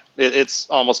 Yeah, it's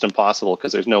almost impossible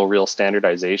because there's no real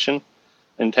standardization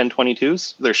in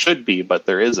 1022s. There should be, but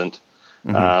there isn't.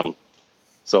 Mm-hmm.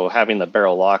 So having the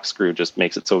barrel lock screw just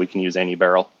makes it so we can use any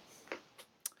barrel.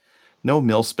 No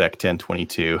mil-spec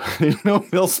 1022. No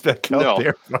mil-spec out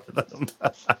there for them.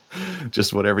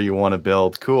 Just whatever you want to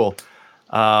build. Cool.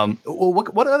 Well,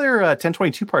 what other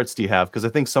 1022 parts do you have? Because I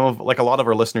think a lot of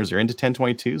our listeners are into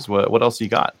 1022s. What else you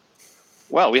got?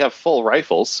 Well, we have full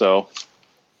rifles, so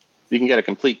you can get a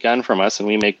complete gun from us, and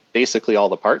we make basically all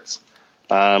the parts.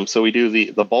 So we do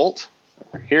the bolt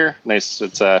over here. Nice.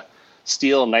 It's a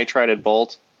steel nitrided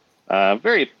bolt.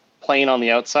 Very plain on the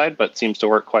outside, but seems to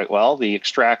work quite well. The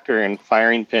extractor and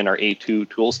firing pin are A2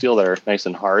 tool steel that are nice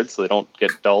and hard, so they don't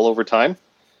get dull over time.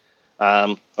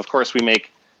 Of course, we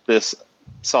make this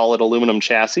solid aluminum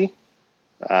chassis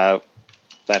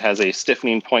that has a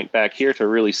stiffening point back here to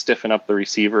really stiffen up the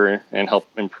receiver and help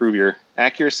improve your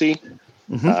accuracy.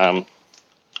 Mm-hmm.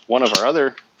 One of our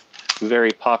other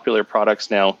very popular products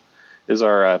now is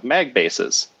our mag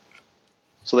bases.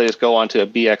 So they just go onto a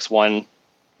BX1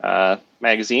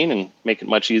 magazine and make it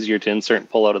much easier to insert and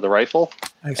pull out of the rifle.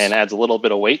 Nice. And adds a little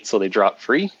bit of weight so they drop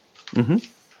free. Mm-hmm.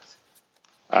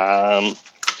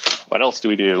 What else do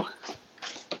we do?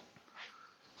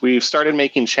 We've started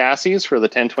making chassis for the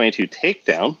 1022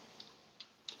 takedown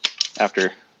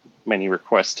after many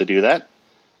requests to do that.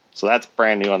 So that's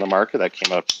brand new on the market. That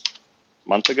came out a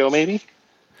month ago, maybe.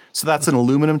 So that's an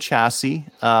aluminum chassis.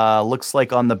 Looks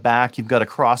like on the back you've got a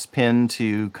cross pin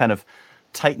to kind of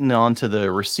tighten onto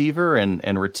the receiver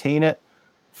and retain it.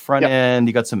 Front end,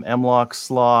 you got some M-lock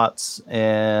slots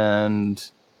and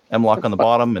M-lock on the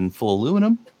bottom and full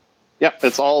aluminum. Yep,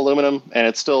 it's all aluminum, and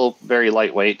it's still very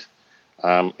lightweight.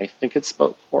 I think it's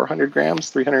about 400 grams,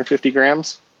 350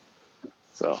 grams.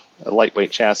 So a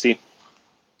lightweight chassis.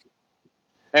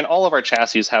 And all of our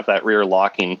chassis have that rear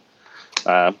locking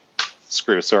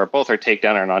screw. So both our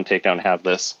takedown and our non-takedown have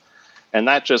this. And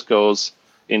that just goes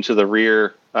into the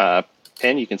rear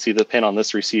pin. You can see the pin on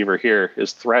this receiver here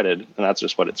is threaded, and that's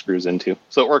just what it screws into.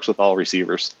 So it works with all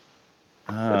receivers.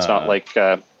 It's not like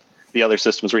the other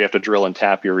systems where you have to drill and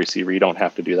tap your receiver. You don't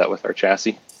have to do that with our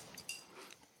chassis.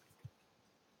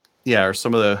 Yeah, or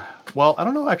some of the, well, I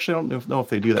don't know. Actually, I don't know if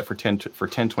they do that for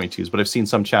 1022s, but I've seen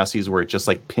some chassis where it just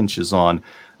like pinches on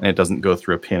and it doesn't go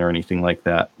through a pin or anything like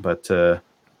that. But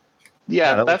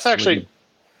that's actually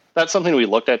that's something we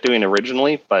looked at doing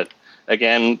originally. But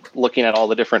again, looking at all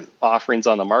the different offerings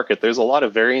on the market, there's a lot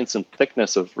of variance in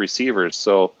thickness of receivers.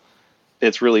 So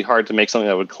it's really hard to make something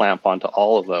that would clamp onto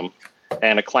all of them.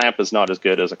 And a clamp is not as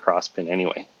good as a cross pin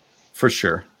anyway. For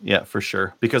sure. Yeah, for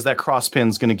sure. Because that cross pin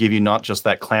is going to give you not just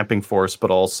that clamping force,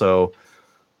 but also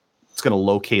it's going to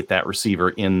locate that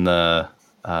receiver in the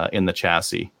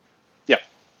chassis. Yeah.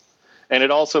 And it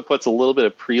also puts a little bit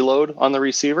of preload on the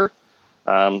receiver.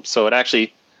 So it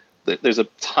actually, there's a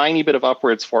tiny bit of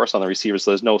upwards force on the receiver,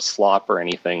 so there's no slop or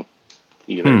anything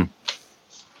either.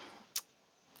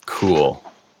 Cool.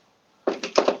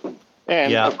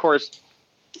 And of course,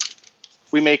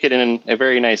 we make it in a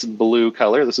very nice blue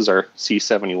color. This is our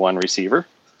C71 receiver.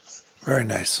 Very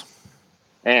nice.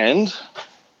 And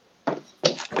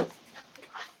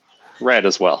red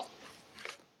as well.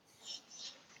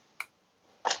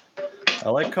 I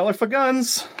like colorful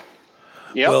guns.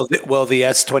 Yep. Will the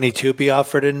S-22 be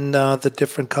offered in the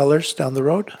different colors down the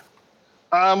road?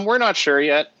 We're not sure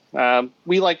yet.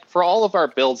 We like, for all of our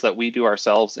builds that we do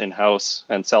ourselves in-house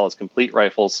and sell as complete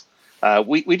rifles,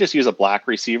 we just use a black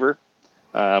receiver.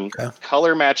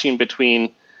 Color matching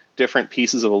between different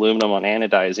pieces of aluminum on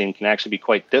anodizing can actually be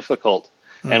quite difficult.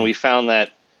 And we found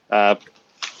that the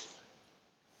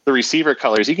receiver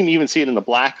colors, you can even see it in the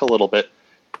black a little bit.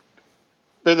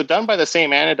 They're done by the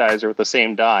same anodizer with the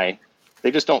same dye. They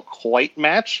just don't quite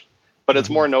match, but it's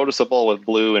more noticeable with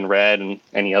blue and red and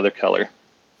any other color.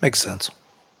 Makes sense.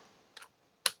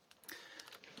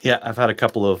 Yeah, I've had a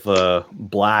couple of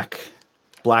black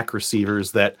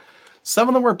receivers that some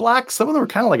of them were black, some of them were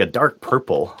kind of like a dark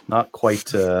purple, not quite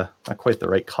the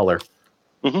right color.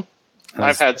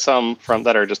 I've had some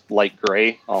that are just light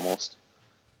gray almost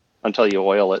until you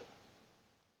oil it.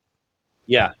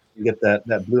 Yeah, you get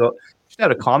that blue. Just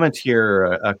had a comment here,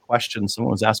 a question.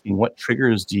 Someone was asking, what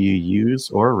triggers do you use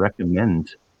or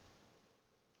recommend?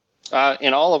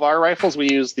 In all of our rifles, we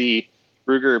use the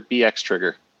Ruger BX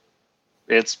trigger.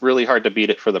 It's really hard to beat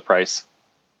it for the price.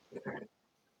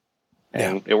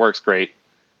 And it works great.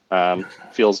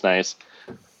 Feels nice.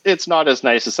 It's not as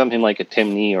nice as something like a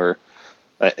Timney or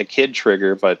a Kid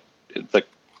trigger, but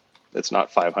it's not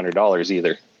 $500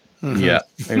 either. Yeah,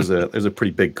 there's a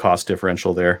pretty big cost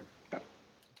differential there.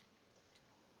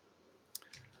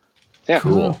 Yeah,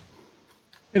 cool.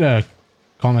 I had a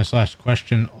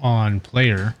comment/question on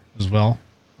player as well.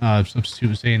 Substitute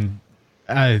was saying,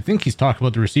 I think he's talking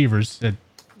about the receivers, that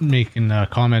making a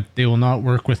comment they will not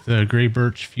work with the Gray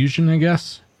Birch Fusion, I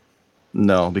guess.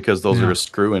 No, because those are a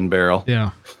screw-in barrel.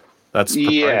 Yeah, that's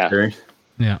proprietary.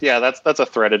 Yeah, that's a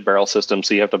threaded barrel system,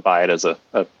 so you have to buy it as a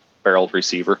barreled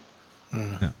receiver.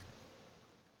 Yeah.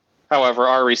 However,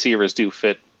 our receivers do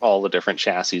fit all the different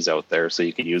chassis out there, so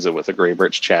you could use it with a Gray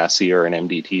Birch chassis or an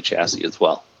MDT chassis as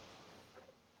well.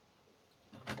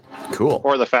 Cool.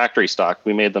 Or the factory stock.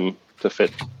 We made them to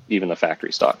fit even the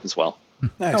factory stock as well.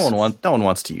 Nice. No one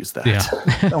wants to use that. Yeah.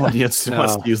 No one wants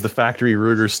to use the factory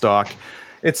Ruger stock.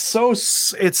 It's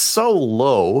so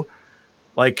low.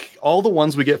 Like all the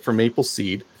ones we get from Maple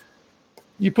Seed,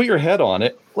 you put your head on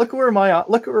it. Look where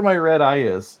my red eye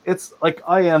is. It's like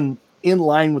I am in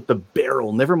line with the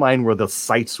barrel. Never mind where the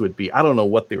sights would be. I don't know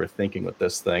what they were thinking with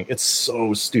this thing. It's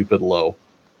so stupid low.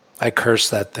 I curse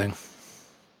that thing.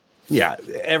 Yeah,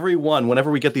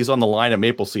 whenever we get these on the line at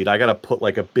Maple Seed, I gotta put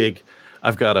like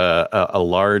I've got a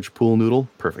large pool noodle,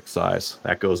 perfect size.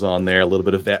 That goes on there, a little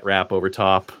bit of vet wrap over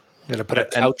top. I'm gonna put a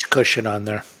couch cushion on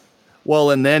there.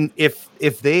 Well, and then if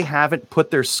they haven't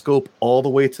put their scope all the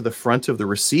way to the front of the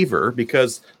receiver,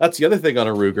 because that's the other thing on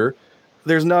a Ruger,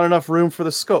 there's not enough room for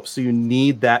the scope. So you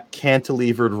need that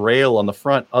cantilevered rail on the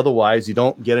front. Otherwise, you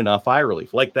don't get enough eye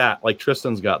relief like that, like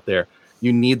Tristan's got there.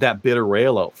 You need that bit of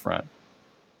rail out front.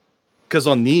 because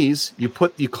on these you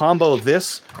combo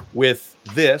this with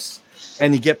this,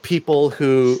 and you get people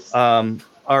who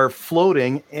are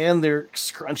floating and they're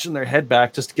scrunching their head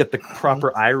back just to get the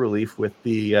proper eye relief with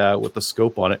the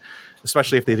scope on it,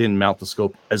 especially if they didn't mount the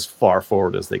scope as far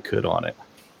forward as they could on it.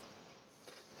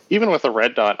 Even with a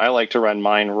red dot, I like to run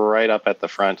mine right up at the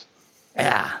front.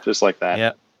 Yeah. Just like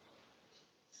that.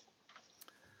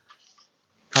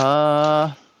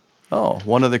 Yeah.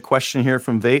 One other question here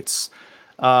from Vates.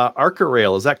 Arca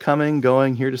Rail, is that coming,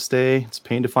 going, here to stay? It's a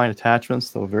pain to find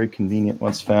attachments, though very convenient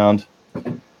once found.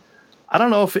 I don't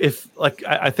know if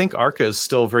I think Arca is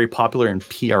still very popular in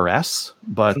PRS,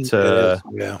 but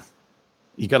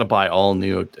you got to buy all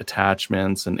new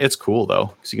attachments, and it's cool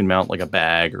though, because you can mount like a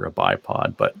bag or a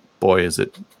bipod, but boy, is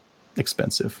it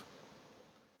expensive.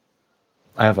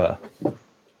 I have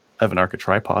an Arca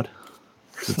tripod.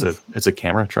 It's a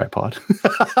camera tripod.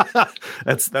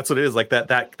 That's what it is. Like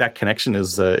that connection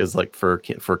is like for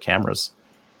cameras,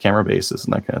 camera bases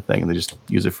and that kind of thing. And they just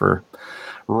use it for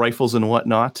rifles and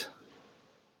whatnot.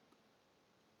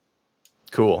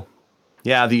 Cool.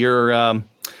 Yeah, like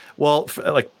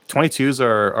 22s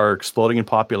are exploding in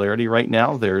popularity right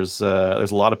now. There's a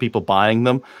lot of people buying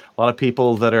them. A lot of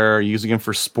people that are using them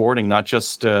for sporting, not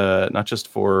just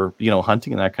for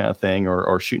hunting and that kind of thing,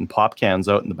 or shooting pop cans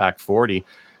out in the back 40. It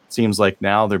seems like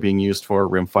now they're being used for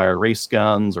rimfire race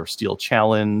guns or steel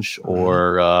challenge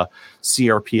or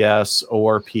CRPS,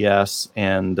 ORPS,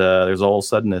 and there's all of a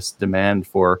sudden this demand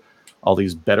for all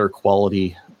these better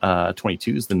quality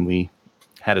 22s than we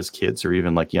had as kids or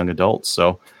even like young adults.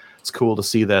 So it's cool to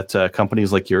see that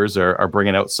companies like yours are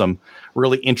bringing out some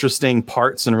really interesting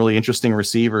parts and really interesting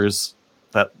receivers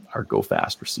that are go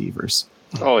fast receivers.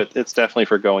 Oh, it's definitely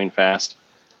for going fast.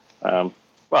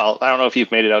 Well, I don't know if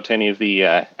you've made it out to any of the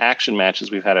action matches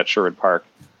we've had at Sherwood Park,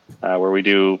 where we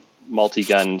do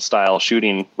multi-gun style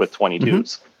shooting with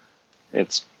 22s.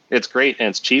 It's great, and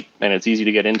it's cheap, and it's easy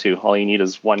to get into. All you need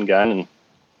is one gun and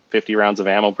 50 rounds of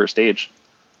ammo per stage.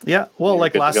 Yeah, well,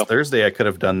 like last Thursday, I could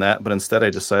have done that, but instead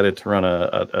I decided to run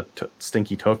a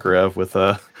stinky Tokarev with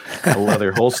a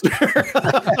leather holster.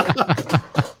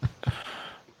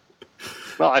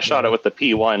 Well, I shot it with the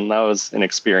P1. That was an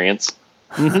experience.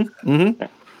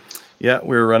 Yeah,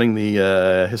 we were running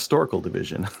the historical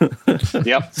division.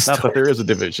 Yep. Not that there is a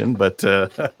division, but...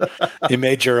 You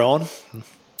made your own?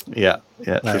 Yeah.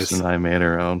 Nice. Tristan and I made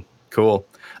our own. Cool.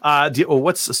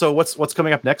 What's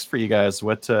coming up next for you guys?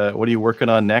 What are you working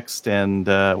on next, and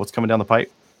what's coming down the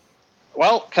pipe?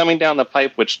 Well, coming down the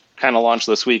pipe, which kind of launched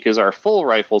this week, is our full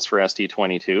rifles for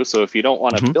ST-22. So if you don't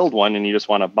want to build one and you just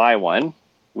want to buy one,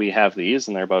 we have these,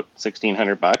 and they're about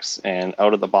 $1,600. And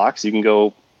out of the box, you can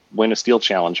go win a steel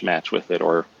challenge match with it,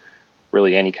 or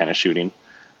really any kind of shooting.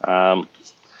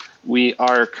 We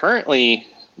are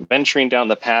venturing down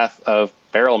the path of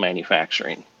barrel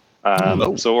manufacturing.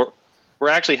 So we're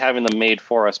actually having them made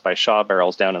for us by Shaw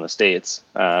Barrels down in the States.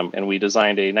 And we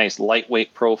designed a nice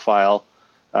lightweight profile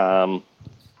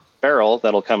barrel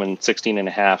that'll come in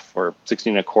 16.5 or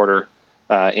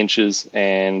 16.25 inches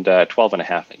and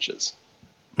 12.5 inches.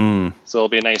 So it'll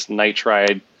be a nice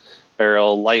nitride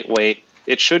barrel, lightweight.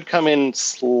 It should come in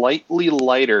slightly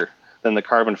lighter than the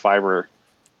carbon fiber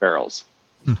barrels.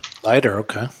 Lighter,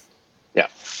 okay. Yeah.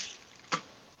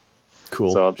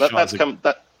 Cool. So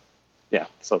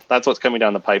so that's what's coming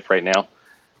down the pipe right now.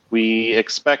 We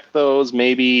expect those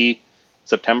maybe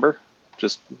September.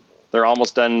 They're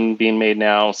almost done being made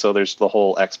now, so there's the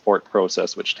whole export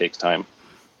process, which takes time.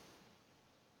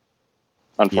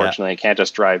 Unfortunately, I can't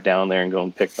just drive down there and go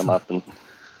and pick them up and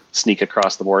sneak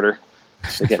across the border.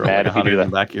 They get mad if you do that. In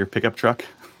the back of your pickup truck.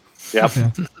 Yep.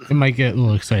 Yeah. They might get a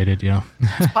little excited, yeah.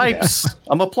 Pipes.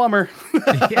 I'm a plumber.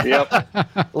 Yep.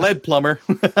 Lead plumber.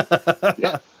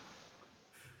 Yeah.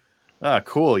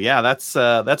 Cool. Yeah,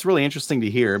 that's really interesting to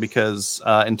hear, because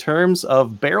in terms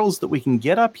of barrels that we can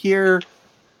get up here,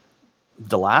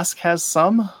 Delask has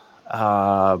some,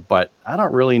 but I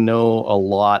don't really know a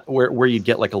lot where you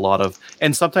get like a lot of,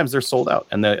 and sometimes they're sold out,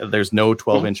 and there's no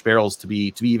 12-inch barrels to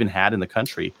be even had in the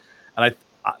country. And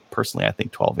I personally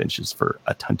think 12 inches for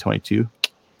a ton 22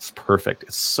 is perfect.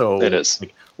 It is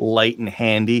like, light and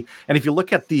handy. And if you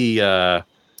look at the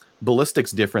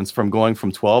ballistics difference from going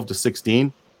from 12 to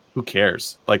 16, who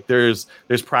cares? Like there's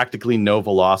practically no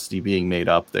velocity being made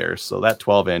up there. So that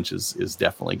 12 inch is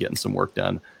definitely getting some work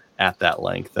done at that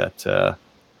length that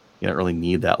you don't really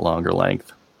need that longer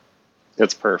length.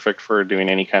 It's perfect for doing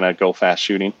any kind of go fast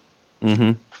shooting.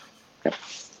 Mm-hmm. Yeah.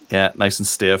 Yeah, nice and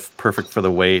stiff, perfect for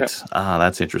the weight. Yeah.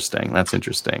 That's interesting.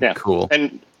 Yeah. Cool.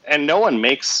 And no one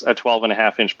makes a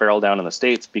 12.5 inch barrel down in the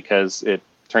States because it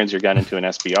turns your gun into an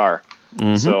SBR.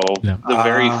 So Yeah. the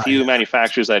very few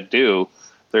manufacturers that do,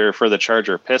 they're for the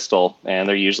charger pistol, and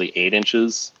they're usually 8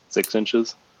 inches, 6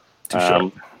 inches. Too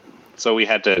short. So we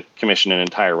had to commission an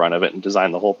entire run of it and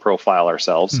design the whole profile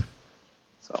ourselves.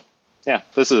 So yeah,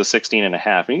 this is a 16 and a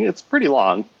half. I mean, it's pretty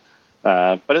long,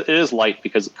 but it is light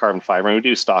because of carbon fiber. And we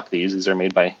do stock these. These are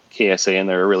made by KSA, and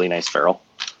they're a really nice barrel.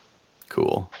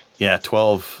 Cool. Yeah,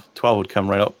 12 would come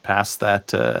right up past that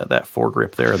that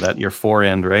foregrip there, that your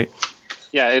forend, right?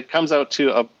 Yeah, it comes out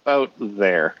to about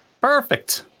there.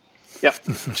 Perfect. Yep.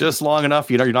 Just long enough,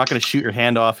 you're not going to shoot your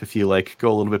hand off if you like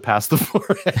go a little bit past the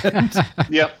forend.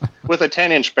 Yep. With a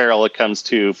 10-inch barrel, it comes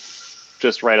to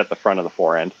just right at the front of the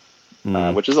forend,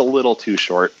 which is a little too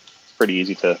short. It's pretty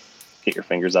easy to get your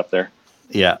fingers up there.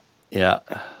 Yeah.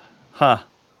 Huh.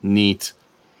 Neat.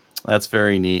 That's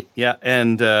very neat. Yeah,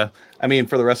 and I mean,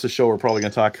 for the rest of the show, we're probably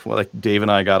going to talk. Well, like Dave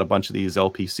and I got a bunch of these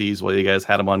LPCs while you guys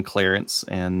had them on clearance,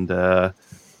 and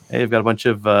they've got a bunch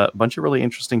of really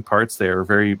interesting parts there.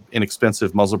 Very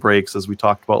inexpensive muzzle brakes, as we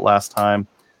talked about last time.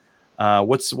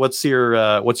 What's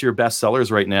your best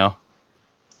sellers right now?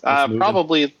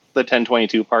 Probably the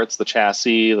 1022 parts, the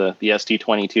chassis, the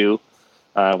ST-22,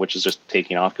 which is just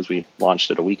taking off because we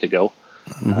launched it a week ago.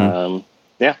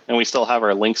 Yeah, and we still have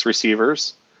our Lynx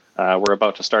receivers. We're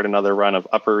about to start another run of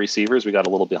upper receivers. We got a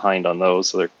little behind on those,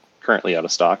 so they're currently out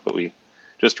of stock, but we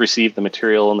just received the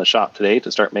material in the shop today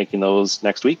to start making those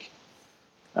next week.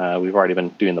 We've already been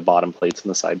doing the bottom plates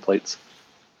and the side plates.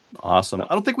 Awesome. I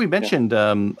don't think we mentioned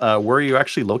where are you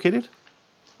actually located?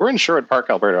 We're in Sherwood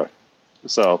Park, Alberta.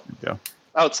 So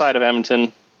outside of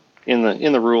Edmonton, in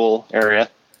the rural area.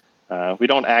 We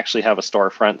don't actually have a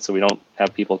storefront, so we don't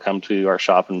have people come to our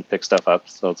shop and pick stuff up.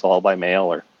 So it's all by mail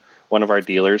or one of our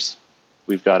dealers.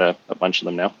 We've got a bunch of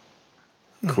them now.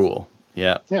 Cool.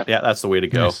 Yeah. That's the way to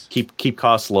go. Nice. Keep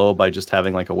costs low by just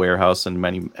having like a warehouse and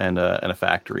a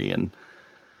factory and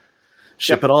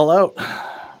ship it all out.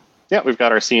 Yeah, we've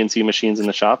got our CNC machines in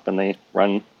the shop, and they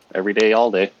run every day,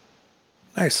 all day.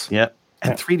 Nice. Yeah.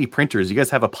 And 3D printers. You guys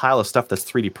have a pile of stuff that's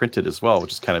 3D printed as well,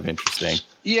 which is kind of interesting.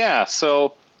 Yeah,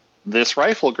 so this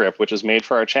rifle grip, which is made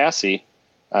for our chassis,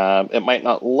 it might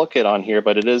not look it on here,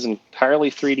 but it is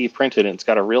entirely 3D printed, and it's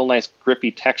got a real nice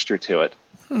grippy texture to it.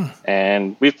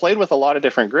 And we've played with a lot of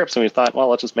different grips, and we thought, well,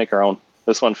 let's just make our own.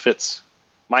 This one fits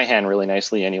my hand really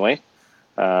nicely anyway.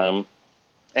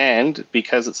 And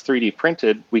because it's 3D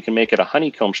printed, we can make it a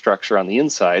honeycomb structure on the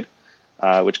inside,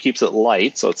 which keeps it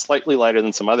light, so it's slightly lighter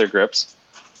than some other grips.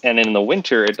 And in the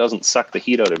winter, it doesn't suck the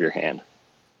heat out of your hand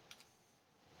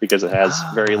because it has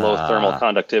very low thermal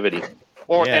conductivity.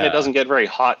 And it doesn't get very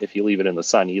hot if you leave it in the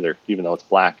sun either, even though it's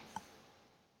black.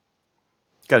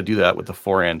 Got to do that with the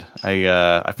forend.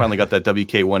 I finally got that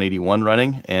WK-181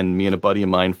 running, and me and a buddy of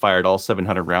mine fired all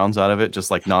 700 rounds out of it,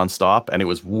 just like nonstop. And it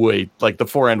was the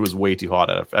forend was way too hot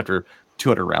after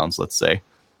 200 rounds, let's say.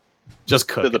 Just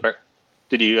cooked.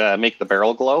 Did you make the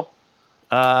barrel glow?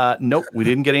 Nope, we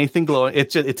didn't get anything glowing.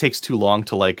 It takes too long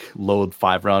to like load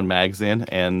 5-round mags in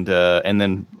and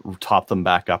then top them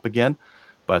back up again.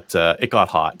 But it got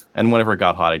hot, and whenever it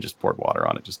got hot, I just poured water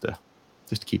on it just to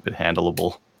keep it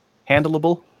handleable.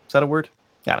 Handleable? Is that a word?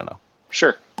 I don't know.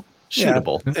 Sure.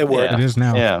 Shootable. It worked. It is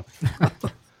now. Yeah.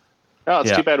 Oh,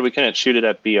 it's too bad we couldn't shoot it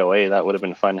at BOA. That would have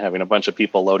been fun, having a bunch of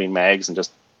people loading mags and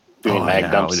just doing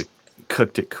mag dumps.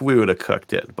 We would have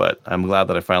cooked it, but I'm glad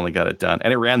that I finally got it done,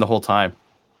 and it ran the whole time.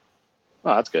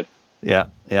 Oh, that's good. Yeah,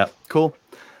 cool.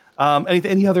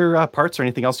 Any other parts or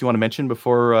anything else you want to mention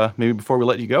before we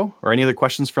let you go, or any other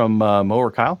questions from Mo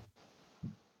or Kyle?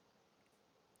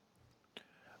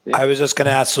 I was just going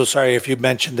to ask, so sorry if you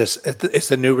mentioned this, is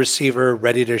the new receiver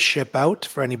ready to ship out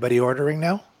for anybody ordering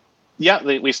now? Yeah,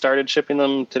 we started shipping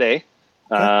them today.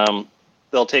 Okay.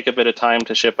 They'll take a bit of time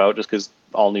to ship out just because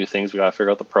all new things, we got to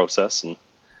figure out the process and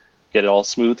get it all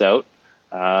smoothed out.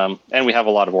 And we have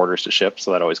a lot of orders to ship,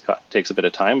 so that always takes a bit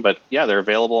of time. But yeah, they're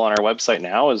available on our website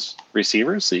now as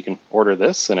receivers, so you can order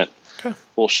this, and it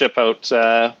will ship out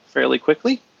fairly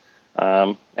quickly.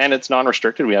 And it's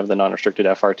non-restricted. We have the non-restricted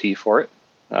FRT for it.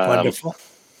 Wonderful.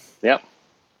 Yep.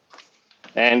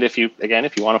 And if you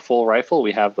want a full rifle,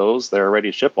 we have those. They're ready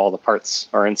to ship. All the parts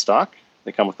are in stock.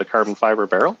 They come with the carbon fiber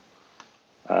barrel.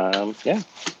 Yeah.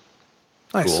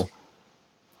 Nice. Cool.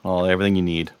 Well, everything you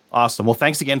need. Awesome. Well,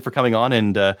 thanks again for coming on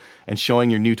and showing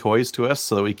your new toys to us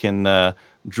so that we can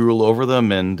drool over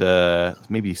them and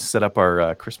maybe set up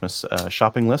our Christmas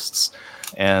shopping lists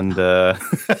and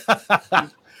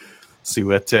see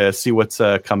what's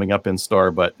coming up in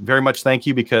store. But very much thank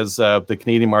you, because the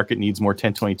Canadian market needs more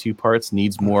 1022 parts,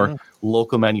 needs more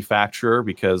local manufacturer,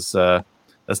 because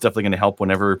that's definitely going to help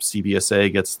whenever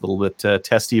CBSA gets a little bit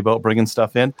testy about bringing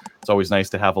stuff in. It's always nice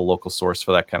to have a local source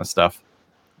for that kind of stuff.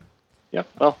 Yeah.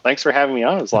 Well, thanks for having me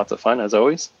on. It was lots of fun as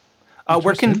always.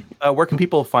 Where can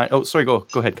people find? Oh, sorry. Go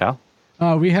ahead, Kyle.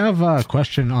 We have a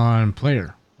question on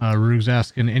Player. Rug's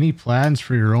asking, any plans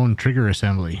for your own trigger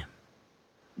assembly?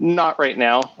 Not right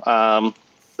now.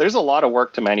 There's a lot of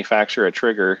work to manufacture a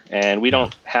trigger, and we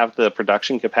don't have the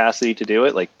production capacity to do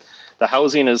it. Like, the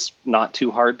housing is not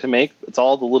too hard to make. It's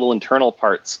all the little internal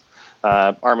parts.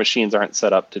 Our machines aren't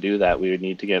set up to do that. We would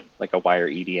need to get like a wire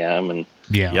EDM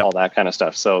and all that kind of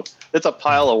stuff. So it's a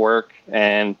pile of work,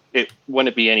 and it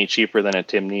wouldn't be any cheaper than a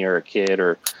Timney or a Kid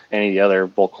or any of the other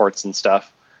Volcorts and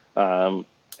stuff. And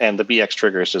the BX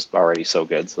trigger is just already so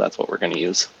good, so that's what we're going to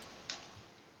use.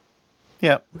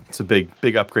 Yeah, it's a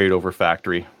big upgrade over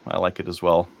factory. I like it as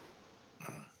well.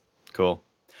 Cool.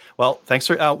 Well, thanks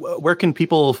for. Where can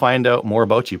people find out more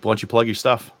about you? Why don't you plug your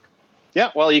stuff? Yeah,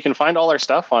 well, you can find all our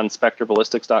stuff on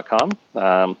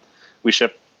SpectreBallistics.com. We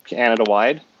ship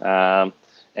Canada-wide, and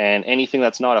anything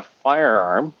that's not a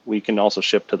firearm, we can also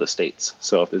ship to the States.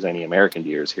 So if there's any American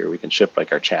dealers here, we can ship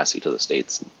like our chassis to the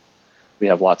States. We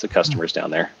have lots of customers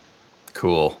down there.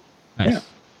 Cool. Nice. Yeah.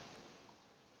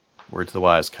 Word to the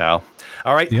wise, Kyle.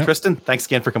 All right, Tristan, thanks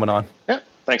again for coming on. Yeah,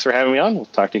 thanks for having me on. We'll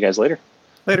talk to you guys later.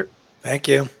 Later. Thank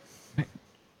you.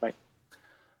 Bye.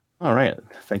 All right.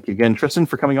 Thank you again, Tristan,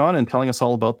 for coming on and telling us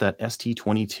all about that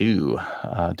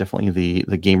ST-22. Definitely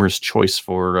the gamer's choice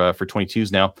for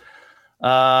 22s now.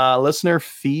 Listener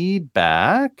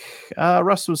feedback.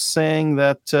 Russ was saying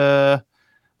that the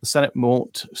Senate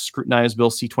won't scrutinize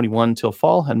Bill C-21 till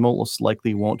fall and most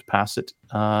likely won't pass it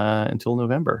until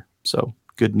November. So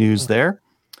good news there.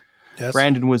 Yes.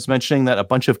 Brandon was mentioning that a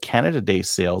bunch of Canada Day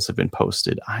sales have been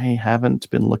posted. I haven't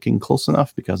been looking close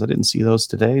enough because I didn't see those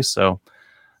today. So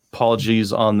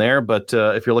apologies on there. But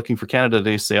if you're looking for Canada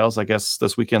Day sales, I guess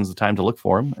this weekend's the time to look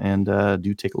for them. And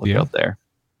do take a look out there.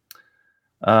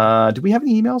 Do we have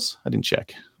any emails? I didn't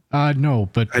check. No,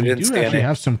 but we do actually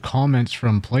have some comments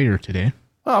from Player today.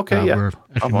 Oh, okay, yeah. We're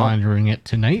actually monitoring it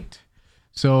tonight.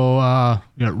 So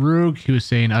we got Rug. He was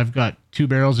saying, I've got 2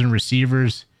 barrels and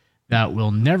receivers that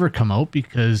will never come out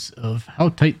because of how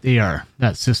tight they are.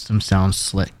 That system sounds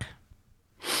slick.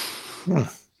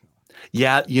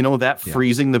 Yeah, that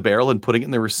freezing the barrel and putting it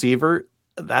in the receiver,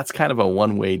 that's kind of a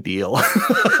one-way deal.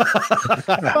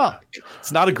 Well,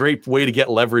 it's not a great way to get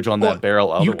leverage on that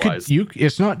barrel otherwise.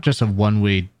 It's not just a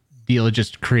one-way deal. It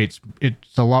just it's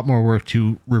a lot more work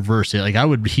to reverse it. Like, I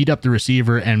would heat up the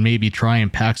receiver and maybe try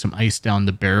and pack some ice down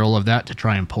the barrel of that to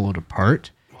try and pull it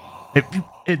apart.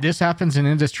 This happens in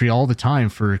industry all the time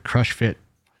for crush fit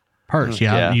parts. You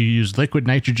use liquid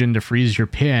nitrogen to freeze your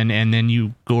pin, and then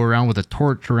you go around with a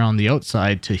torch around the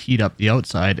outside to heat up the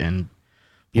outside. And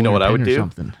you know what I would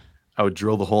do? I would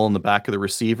drill the hole in the back of the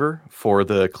receiver for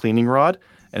the cleaning rod,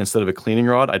 and instead of a cleaning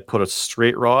rod, I'd put a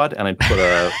straight rod and I'd put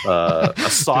a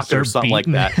socket or something like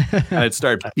that, and I'd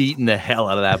start beating the hell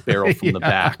out of that barrel from the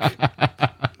back.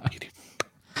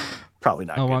 Probably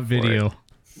not. I want video.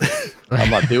 I'm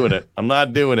not doing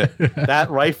it.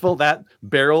 That rifle, that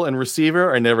barrel and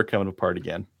receiver are never coming apart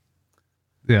again.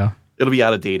 Yeah. It'll be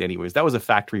out of date anyways. That was a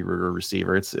factory Ruger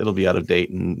receiver. It'll be out of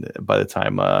date, and by the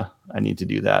time I need to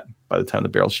do that, by the time the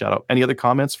barrel's shot out. Any other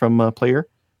comments from Player?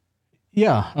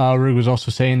 Yeah. Rug was also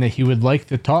saying that he would like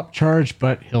the top charge,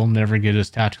 but he'll never get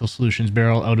his Tactical Solutions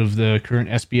barrel out of the current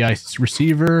SBI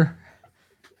receiver.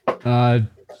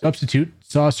 Substitute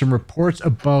saw some reports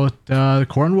about the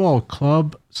Cornwall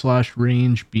Club /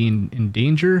 range being in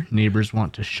danger. Neighbors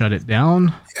want to shut it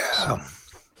down.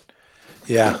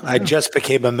 Yeah, I just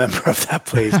became a member of that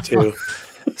place too.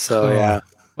 So yeah.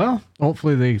 Well,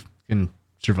 hopefully they can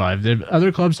survive. The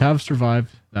other clubs have survived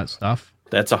that stuff.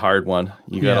 That's a hard one.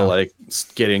 You gotta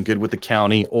get in good with the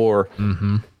county, or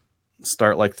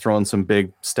start throwing some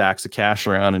big stacks of cash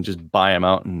around and just buy them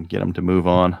out and get them to move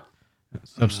on.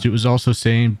 Substitute was also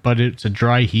saying, but it's a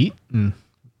dry heat, and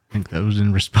I think that was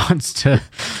in response to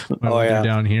what we do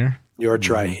down here. Your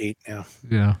dry heat,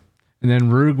 yeah. And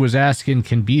then Rug was asking,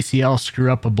 can BCL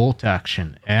screw up a bolt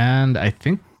action? And I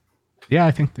think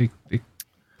they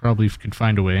probably could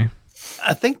find a way.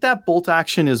 I think that bolt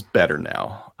action is better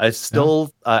now. I've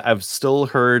still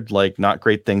heard not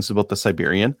great things about the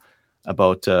Siberian,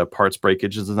 about parts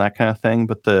breakages and that kind of thing.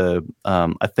 But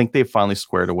I think they finally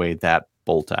squared away that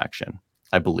bolt action,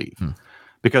 I believe,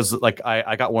 because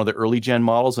I got one of the early gen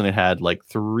models and it had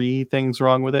 3 things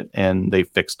wrong with it, and they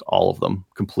fixed all of them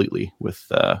completely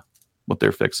with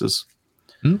their fixes.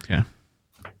 Okay.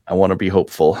 I want to be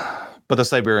hopeful, But the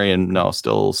Siberian, no,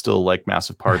 still like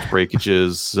massive parts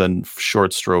breakages and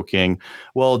short stroking.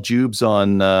 Well, Jubes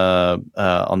on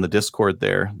the Discord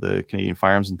there, the Canadian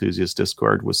Firearms Enthusiast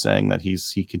Discord, was saying that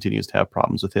he continues to have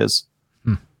problems with his.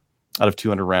 Out of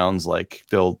 200 rounds, like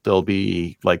there'll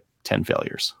be like 10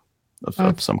 failures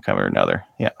of some kind or another.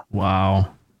 Yeah. Wow.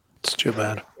 It's too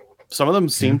bad. Some of them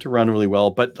seem to run really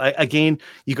well, but again,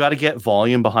 you got to get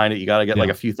volume behind it. You got to get like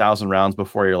a few thousand rounds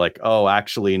before you're like, oh,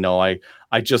 actually, no, I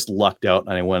just lucked out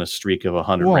and I went a streak of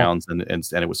 100 rounds and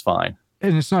it was fine.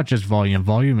 And it's not just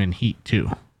volume and heat too.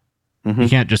 You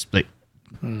can't just like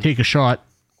take a shot,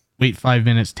 wait 5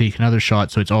 minutes, take another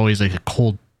shot. So it's always like a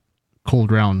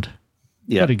cold round.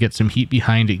 You got to get some heat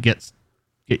behind it, get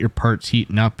your parts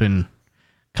heating up and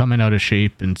coming out of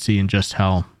shape and seeing just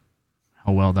how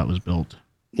well that was built.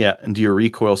 Yeah, and do your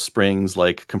recoil springs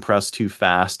like compress too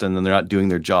fast, and then they're not doing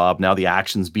their job? Now the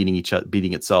action's beating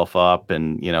itself up,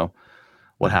 and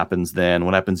what happens then?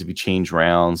 What happens if you change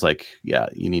rounds? Like, yeah,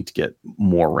 you need to get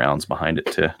more rounds behind it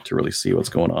to really see what's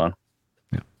going on.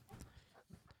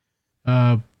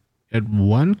 Yeah. Had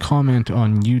one comment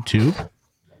on YouTube,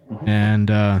 and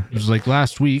it was like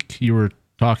last week you were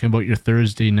talking about your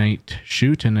Thursday night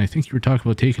shoot, and I think you were talking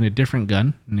about taking a different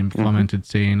gun, and he commented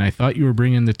saying, I thought you were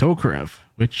bringing the Tokarev,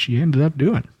 which you ended up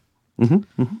doing.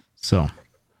 So.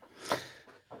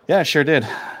 Yeah, I sure did.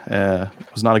 It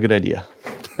was not a good idea,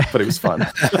 but it was fun.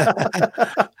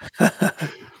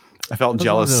 I felt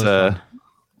jealous.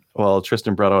 Well,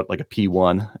 Tristan brought out like a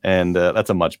P1, and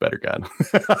that's a much better gun.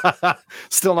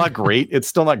 Still not great. It's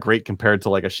still not great compared to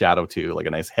like a Shadow 2, like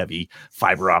a nice heavy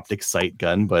fiber optic sight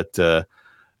gun, but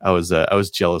I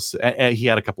was jealous. And he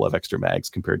had a couple of extra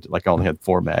mags compared to, like, I only had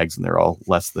 4 mags and they're all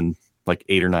less than like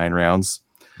 8 or 9 rounds.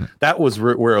 That was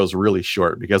where I was really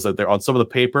short, because they're on some of the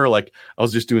paper, like I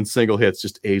was just doing single hits,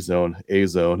 just A zone.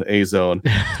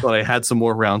 But I had some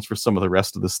more rounds for some of the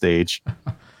rest of the stage.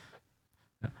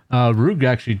 Rug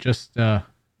actually just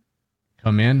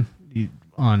come in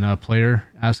on a player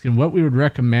asking what we would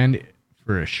recommend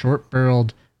for a short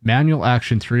barreled manual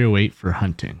action 308 for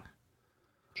hunting.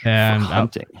 And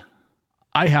hunting.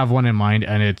 I have one in mind,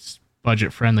 and it's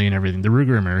budget friendly and everything. The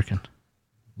Ruger American.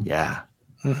 Yeah.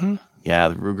 Yeah,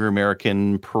 the Ruger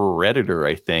American Predator,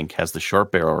 I think, has the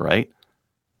short barrel, right?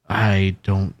 I'm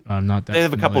not that. They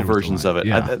have a couple versions of it.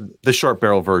 Yeah. The short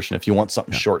barrel version, if you want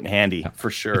something short and handy, for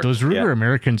sure. But those Ruger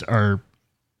Americans are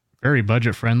very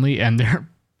budget friendly, and they're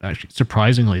actually,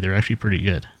 surprisingly, they're actually pretty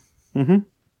good.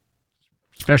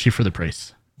 Especially for the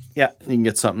price. Yeah, you can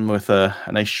get something with a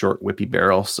nice short whippy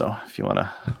barrel. So if you want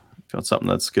something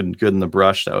that's good in the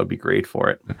brush, that would be great for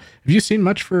it. Have you seen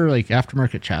much for like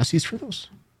aftermarket chassis for those?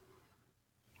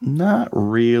 Not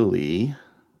really.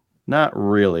 I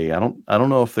don't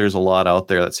know if there's a lot out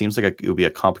there. That seems like it would be a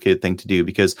complicated thing to do,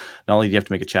 because not only do you have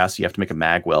to make a chassis, you have to make a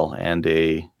mag well and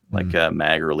a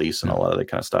mag release and all that other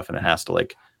kind of stuff, and it has to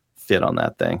like fit on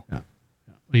that thing. Yeah.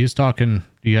 He was talking,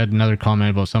 you had another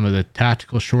comment about some of the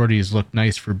tactical shorties look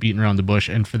nice for beating around the bush,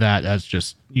 and for that's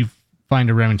just, you find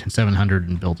a Remington 700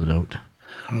 and build it out.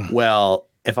 Well,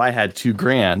 if I had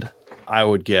 $2,000, I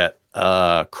would get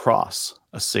a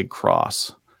SIG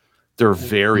Cross. They're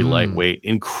very lightweight,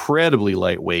 incredibly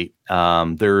lightweight.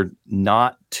 They're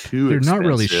not too expensive. Not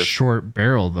really short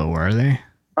barrel though, are they?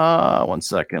 1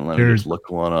 second. Let me just look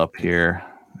one up here.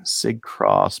 SIG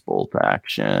Cross bolt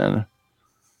action.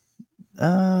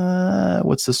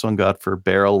 What's this one got for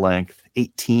barrel length?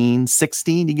 18,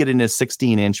 16. You get in a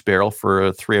 16-inch barrel for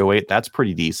a 308. That's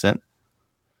pretty decent.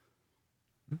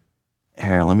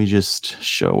 Here, let me just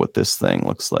show what this thing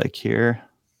looks like here.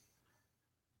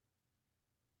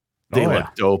 They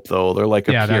look dope, though. They're like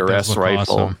a PRS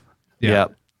rifle. Awesome. Yeah.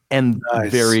 And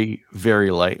very,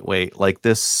 very lightweight. Like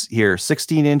this here,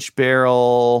 16-inch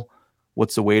barrel.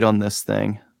 What's the weight on this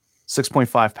thing?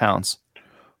 6.5 pounds.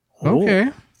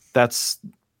 Okay. That's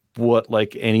what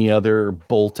like any other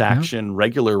bolt action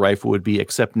regular rifle would be,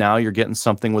 except now you're getting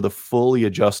something with a fully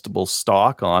adjustable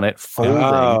stock on it. Folding.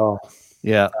 Oh,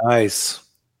 yeah. Nice.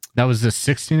 That was the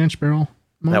 16-inch barrel?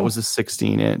 That was a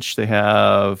 16-inch. They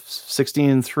have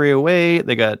 16 308.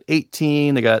 They got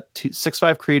 18. They got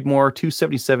 6.5 Creedmoor,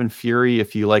 277 Fury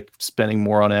if you like spending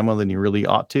more on ammo than you really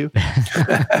ought to.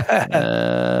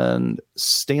 And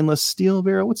stainless steel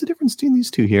barrel. What's the difference between these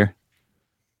two here?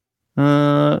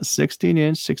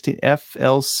 16-inch, 16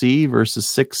 FLC versus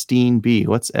 16B.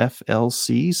 What's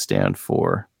FLC stand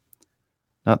for?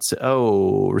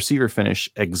 Receiver finish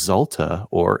Exalta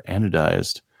or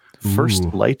anodized. First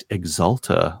Light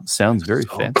Exalta sounds very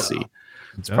fancy.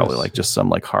 It's probably like just some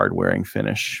like hard wearing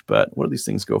finish. But what do these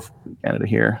things go for in Canada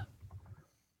here?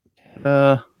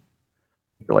 They're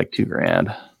like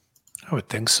 $2,000. I would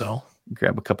think so.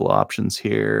 grab a couple of options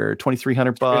here.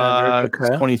 $2,300.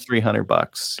 Okay.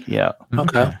 $2,300. Yeah.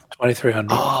 Okay. 2,300.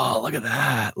 Oh, look at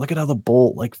that! Look at how the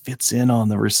bolt like fits in on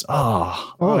the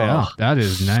Oh yeah, that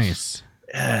is nice.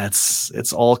 Yeah,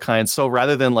 it's all kinds. So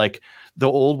rather than like the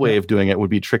old way of doing it would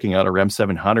be tricking out a Rem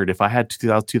 700. If I had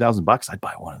 $2,000, I'd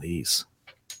buy one of these.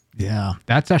 Yeah,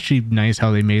 that's actually nice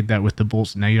how they made that with the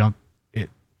bolts. Now you don't.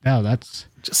 That's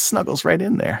just snuggles right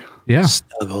in there. Yeah,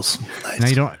 snuggles. Nice. Now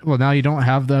you don't. Well, now you don't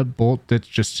have the bolt that's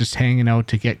just hanging out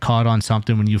to get caught on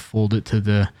something when you fold it to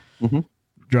the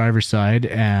driver's side,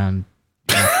 and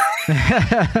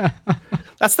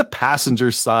that's the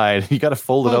passenger side. You got to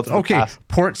fold it out. Okay,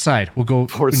 port side. We'll go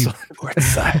port side. Port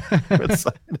side. Port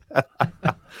side.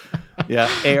 Yeah,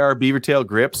 AR beaver tail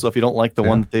grip. So if you don't like the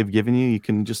one that they've given you, you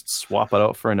can just swap it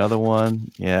out for another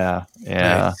one. Yeah,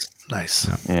 yeah, nice.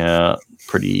 Yeah,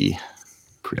 pretty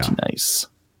nice.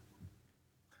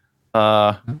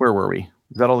 Where were we?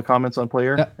 Is that all the comments on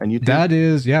Player and YouTube? That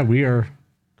is, we are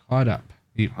caught up.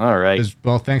 All right.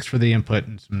 Well, thanks for the input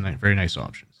and some very nice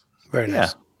options. Very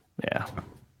nice. Yeah.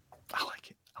 I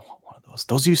like it. I want one of those.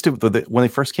 Those used to, when they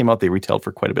first came out, they retailed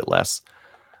for quite a bit less.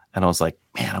 And I was like,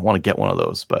 man, I want to get one of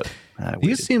those. But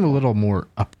these seem a little more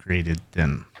upgraded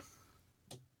than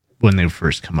when they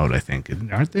first come out, I think,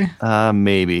 aren't they?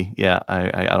 Maybe. Yeah.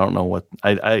 I don't know what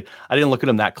I didn't look at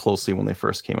them that closely when they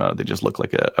first came out. They just look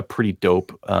like a pretty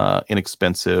dope,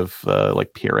 inexpensive,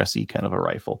 like PRS-y kind of a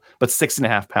rifle. But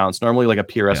 6.5 pounds. Normally like a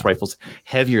PRS rifle's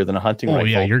heavier than a hunting rifle. Oh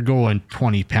yeah, you're going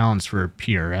 20 pounds for a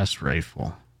PRS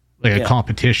rifle. Like a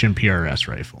competition PRS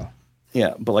rifle.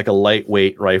 Yeah, but like a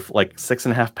lightweight rifle, like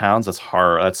 6.5 pounds, that's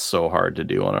hard. That's so hard to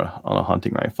do on a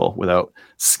hunting rifle without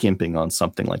skimping on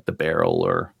something like the barrel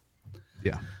or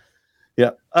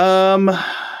Yeah.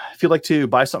 If you'd like to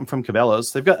buy something from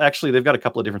Cabela's, they've got a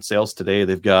couple of different sales today.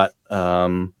 They've got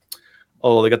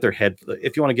they got their head.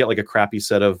 If you want to get like a crappy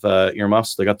set of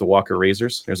earmuffs, they got the Walker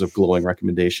razors. There's a glowing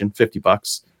recommendation,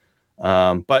 $50.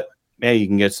 But you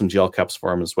can get some gel cups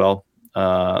for them as well.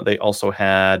 They also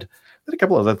had a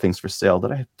couple of other things for sale.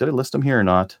 Did I list them here or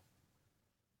not?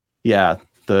 Yeah,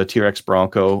 the T-Rex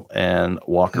Bronco and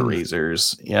Walker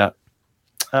razors. Yeah.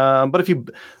 But if you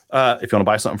want to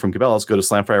buy something from Cabela's, go to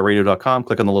slamfireradio.com,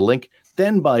 click on the little link,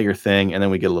 then buy your thing, and then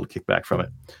we get a little kickback from it.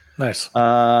 Nice.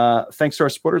 Thanks to our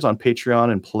supporters on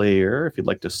Patreon and Player. If you'd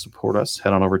like to support us,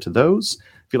 head on over to those.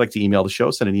 If you'd like to email the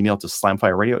show, send an email to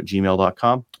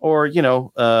slamfireradio@gmail.com, or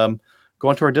go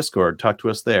onto our Discord, talk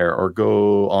to us there, or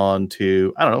go on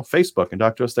to Facebook and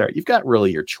talk to us there. You've got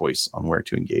really your choice on where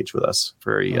to engage with us.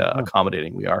 Very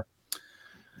accommodating we are.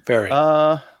 Very.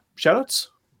 Shoutouts.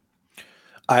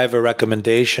 I have a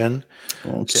recommendation.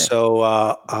 Okay. So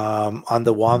on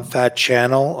the Womfat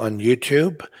channel on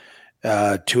YouTube,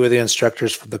 two of the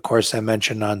instructors from the course I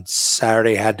mentioned on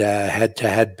Saturday had a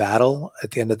head-to-head battle at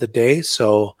the end of the day.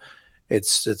 So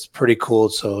it's pretty cool.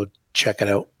 So check it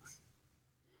out.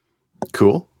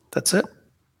 Cool. That's it.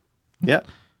 Yeah.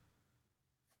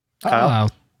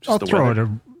 Kyle, I'll throw out a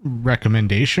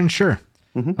recommendation. Sure.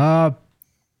 Mm-hmm.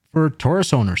 For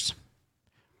Taurus owners,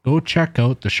 go check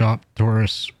out the Shop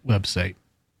Taurus website,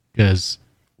 because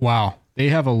they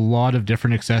have a lot of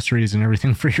different accessories and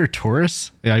everything for your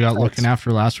Taurus. I got looking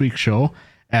after last week's show,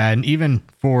 and even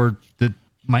for the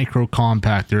micro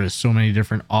compact, there is so many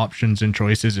different options and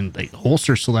choices and like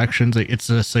holster selections. Like it's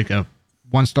just like a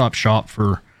one-stop shop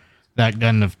for that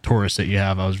gun of Taurus that you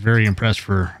have. I was very impressed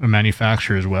for a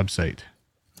manufacturer's website.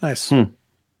 Nice.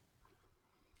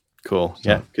 Cool.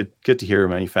 Yeah, good to hear a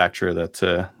manufacturer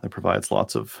that provides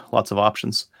lots of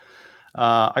options.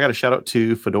 I got a shout out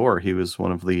to Fedor. He was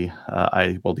one of the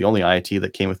the only IIT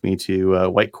that came with me to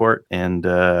White Court, and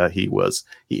he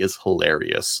is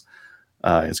hilarious.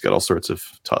 He's got all sorts of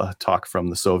talk from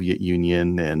the Soviet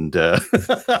Union, and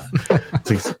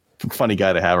he's a funny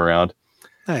guy to have around.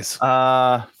 Nice.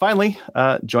 Finally,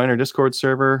 join our Discord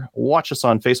server. Watch us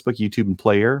on Facebook, YouTube, and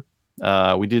Player.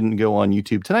 We didn't go on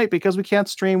YouTube tonight because we can't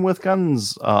stream with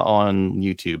guns on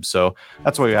YouTube, so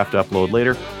that's why we have to upload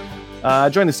later.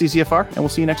 Join the CCFR, and we'll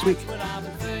see you next week.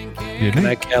 Good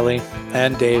night, Kelly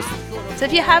and Dave. So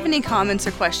if you have any comments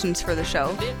or questions for the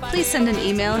show, please send an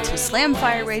email to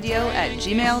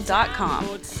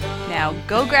slamfireradio@gmail.com. Now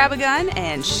go grab a gun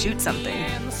and shoot something.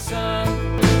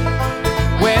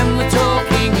 When the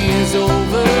talking is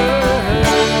over,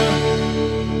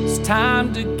 it's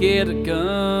time to get a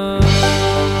gun.